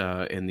Picks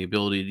and the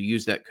ability to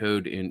use that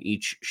code in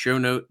each show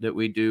note that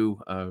we do,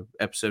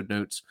 episode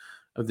notes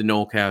of the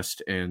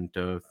Nolecast. And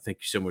thank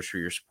you so much for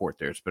your support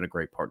there. It's been a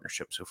great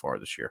partnership so far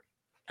this year.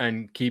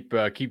 And keep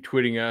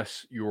tweeting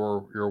us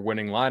your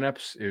winning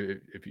lineups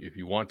if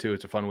you want to.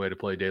 It's a fun way to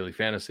play daily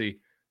fantasy.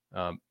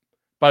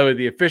 By the way,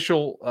 the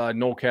official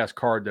Nolecast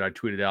card that I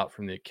tweeted out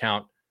from the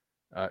account,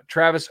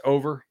 Travis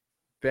over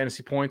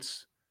fantasy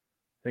points.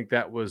 I think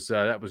that was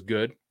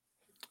good.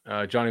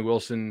 Johnny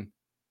Wilson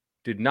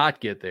did not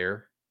get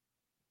there,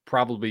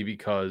 probably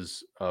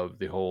because of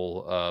the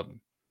whole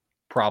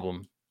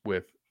problem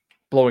with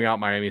blowing out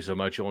Miami so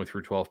much. He only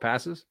threw 12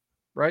 passes,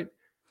 right?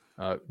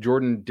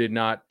 Jordan did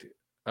not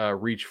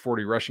reach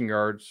 40 rushing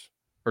yards,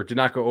 or did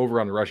not go over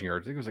on the rushing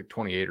yards. I think it was like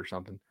 28 or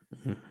something.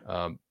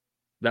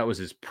 That was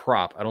his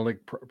prop. I don't think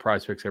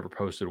Prize Picks ever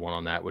posted one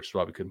on that, which is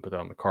why we couldn't put that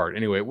on the card.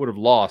 Anyway, it would have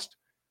lost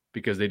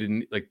because they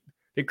didn't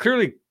they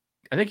clearly,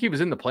 I think he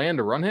was in the plan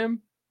to run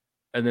him.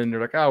 And then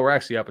they're like, oh, we're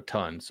actually up a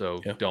ton. So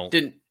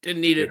didn't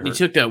need it. He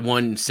took that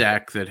one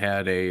sack that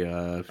had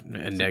a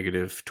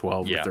negative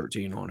 12 or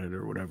 13 on it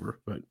or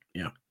whatever. But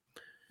yeah.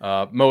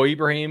 Mo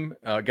Ibrahim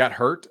got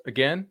hurt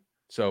again.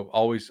 So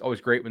always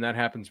great when that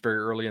happens very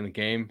early in the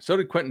game. So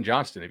did Quentin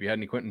Johnston. If you had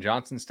any Quentin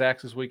Johnston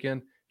stacks this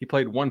weekend, he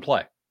played one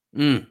play.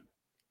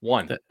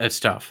 One. That's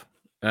tough.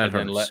 That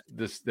hurts.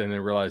 Then they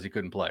realized he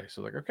couldn't play.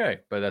 So like, okay,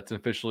 but that's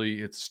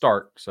officially its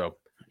start. So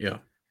yeah.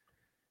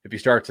 If he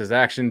starts his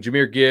action,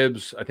 Jahmyr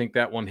Gibbs, I think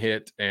that one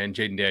hit, and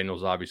Jaden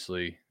Daniels,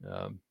 obviously,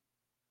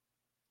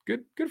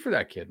 Good for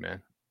that kid,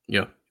 man.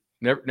 Yeah.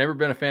 Never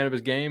been a fan of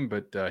his game,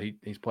 but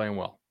he's playing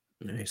well.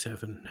 Yeah, he's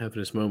having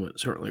his moment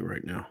certainly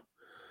right now.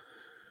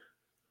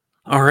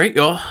 All right,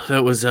 y'all.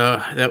 That was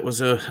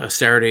a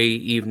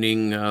Saturday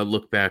evening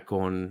look back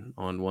on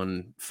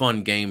one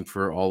fun game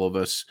for all of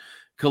us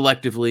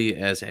collectively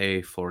as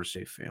a Florida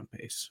State fan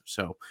base.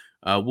 So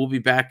we'll be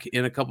back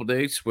in a couple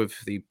days with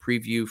the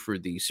preview for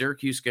the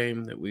Syracuse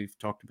game that we've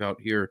talked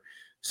about here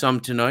some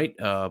tonight.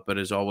 But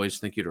as always,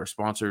 thank you to our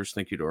sponsors,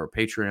 thank you to our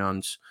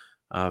Patreons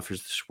for the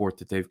support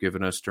that they've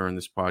given us during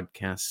this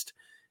podcast,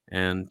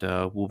 and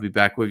we'll be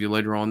back with you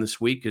later on this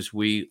week as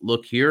we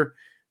look here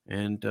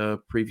and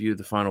preview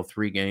the final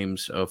 3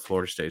 games of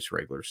Florida State's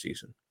regular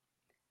season.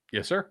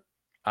 Yes, sir.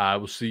 I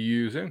will see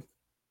you soon.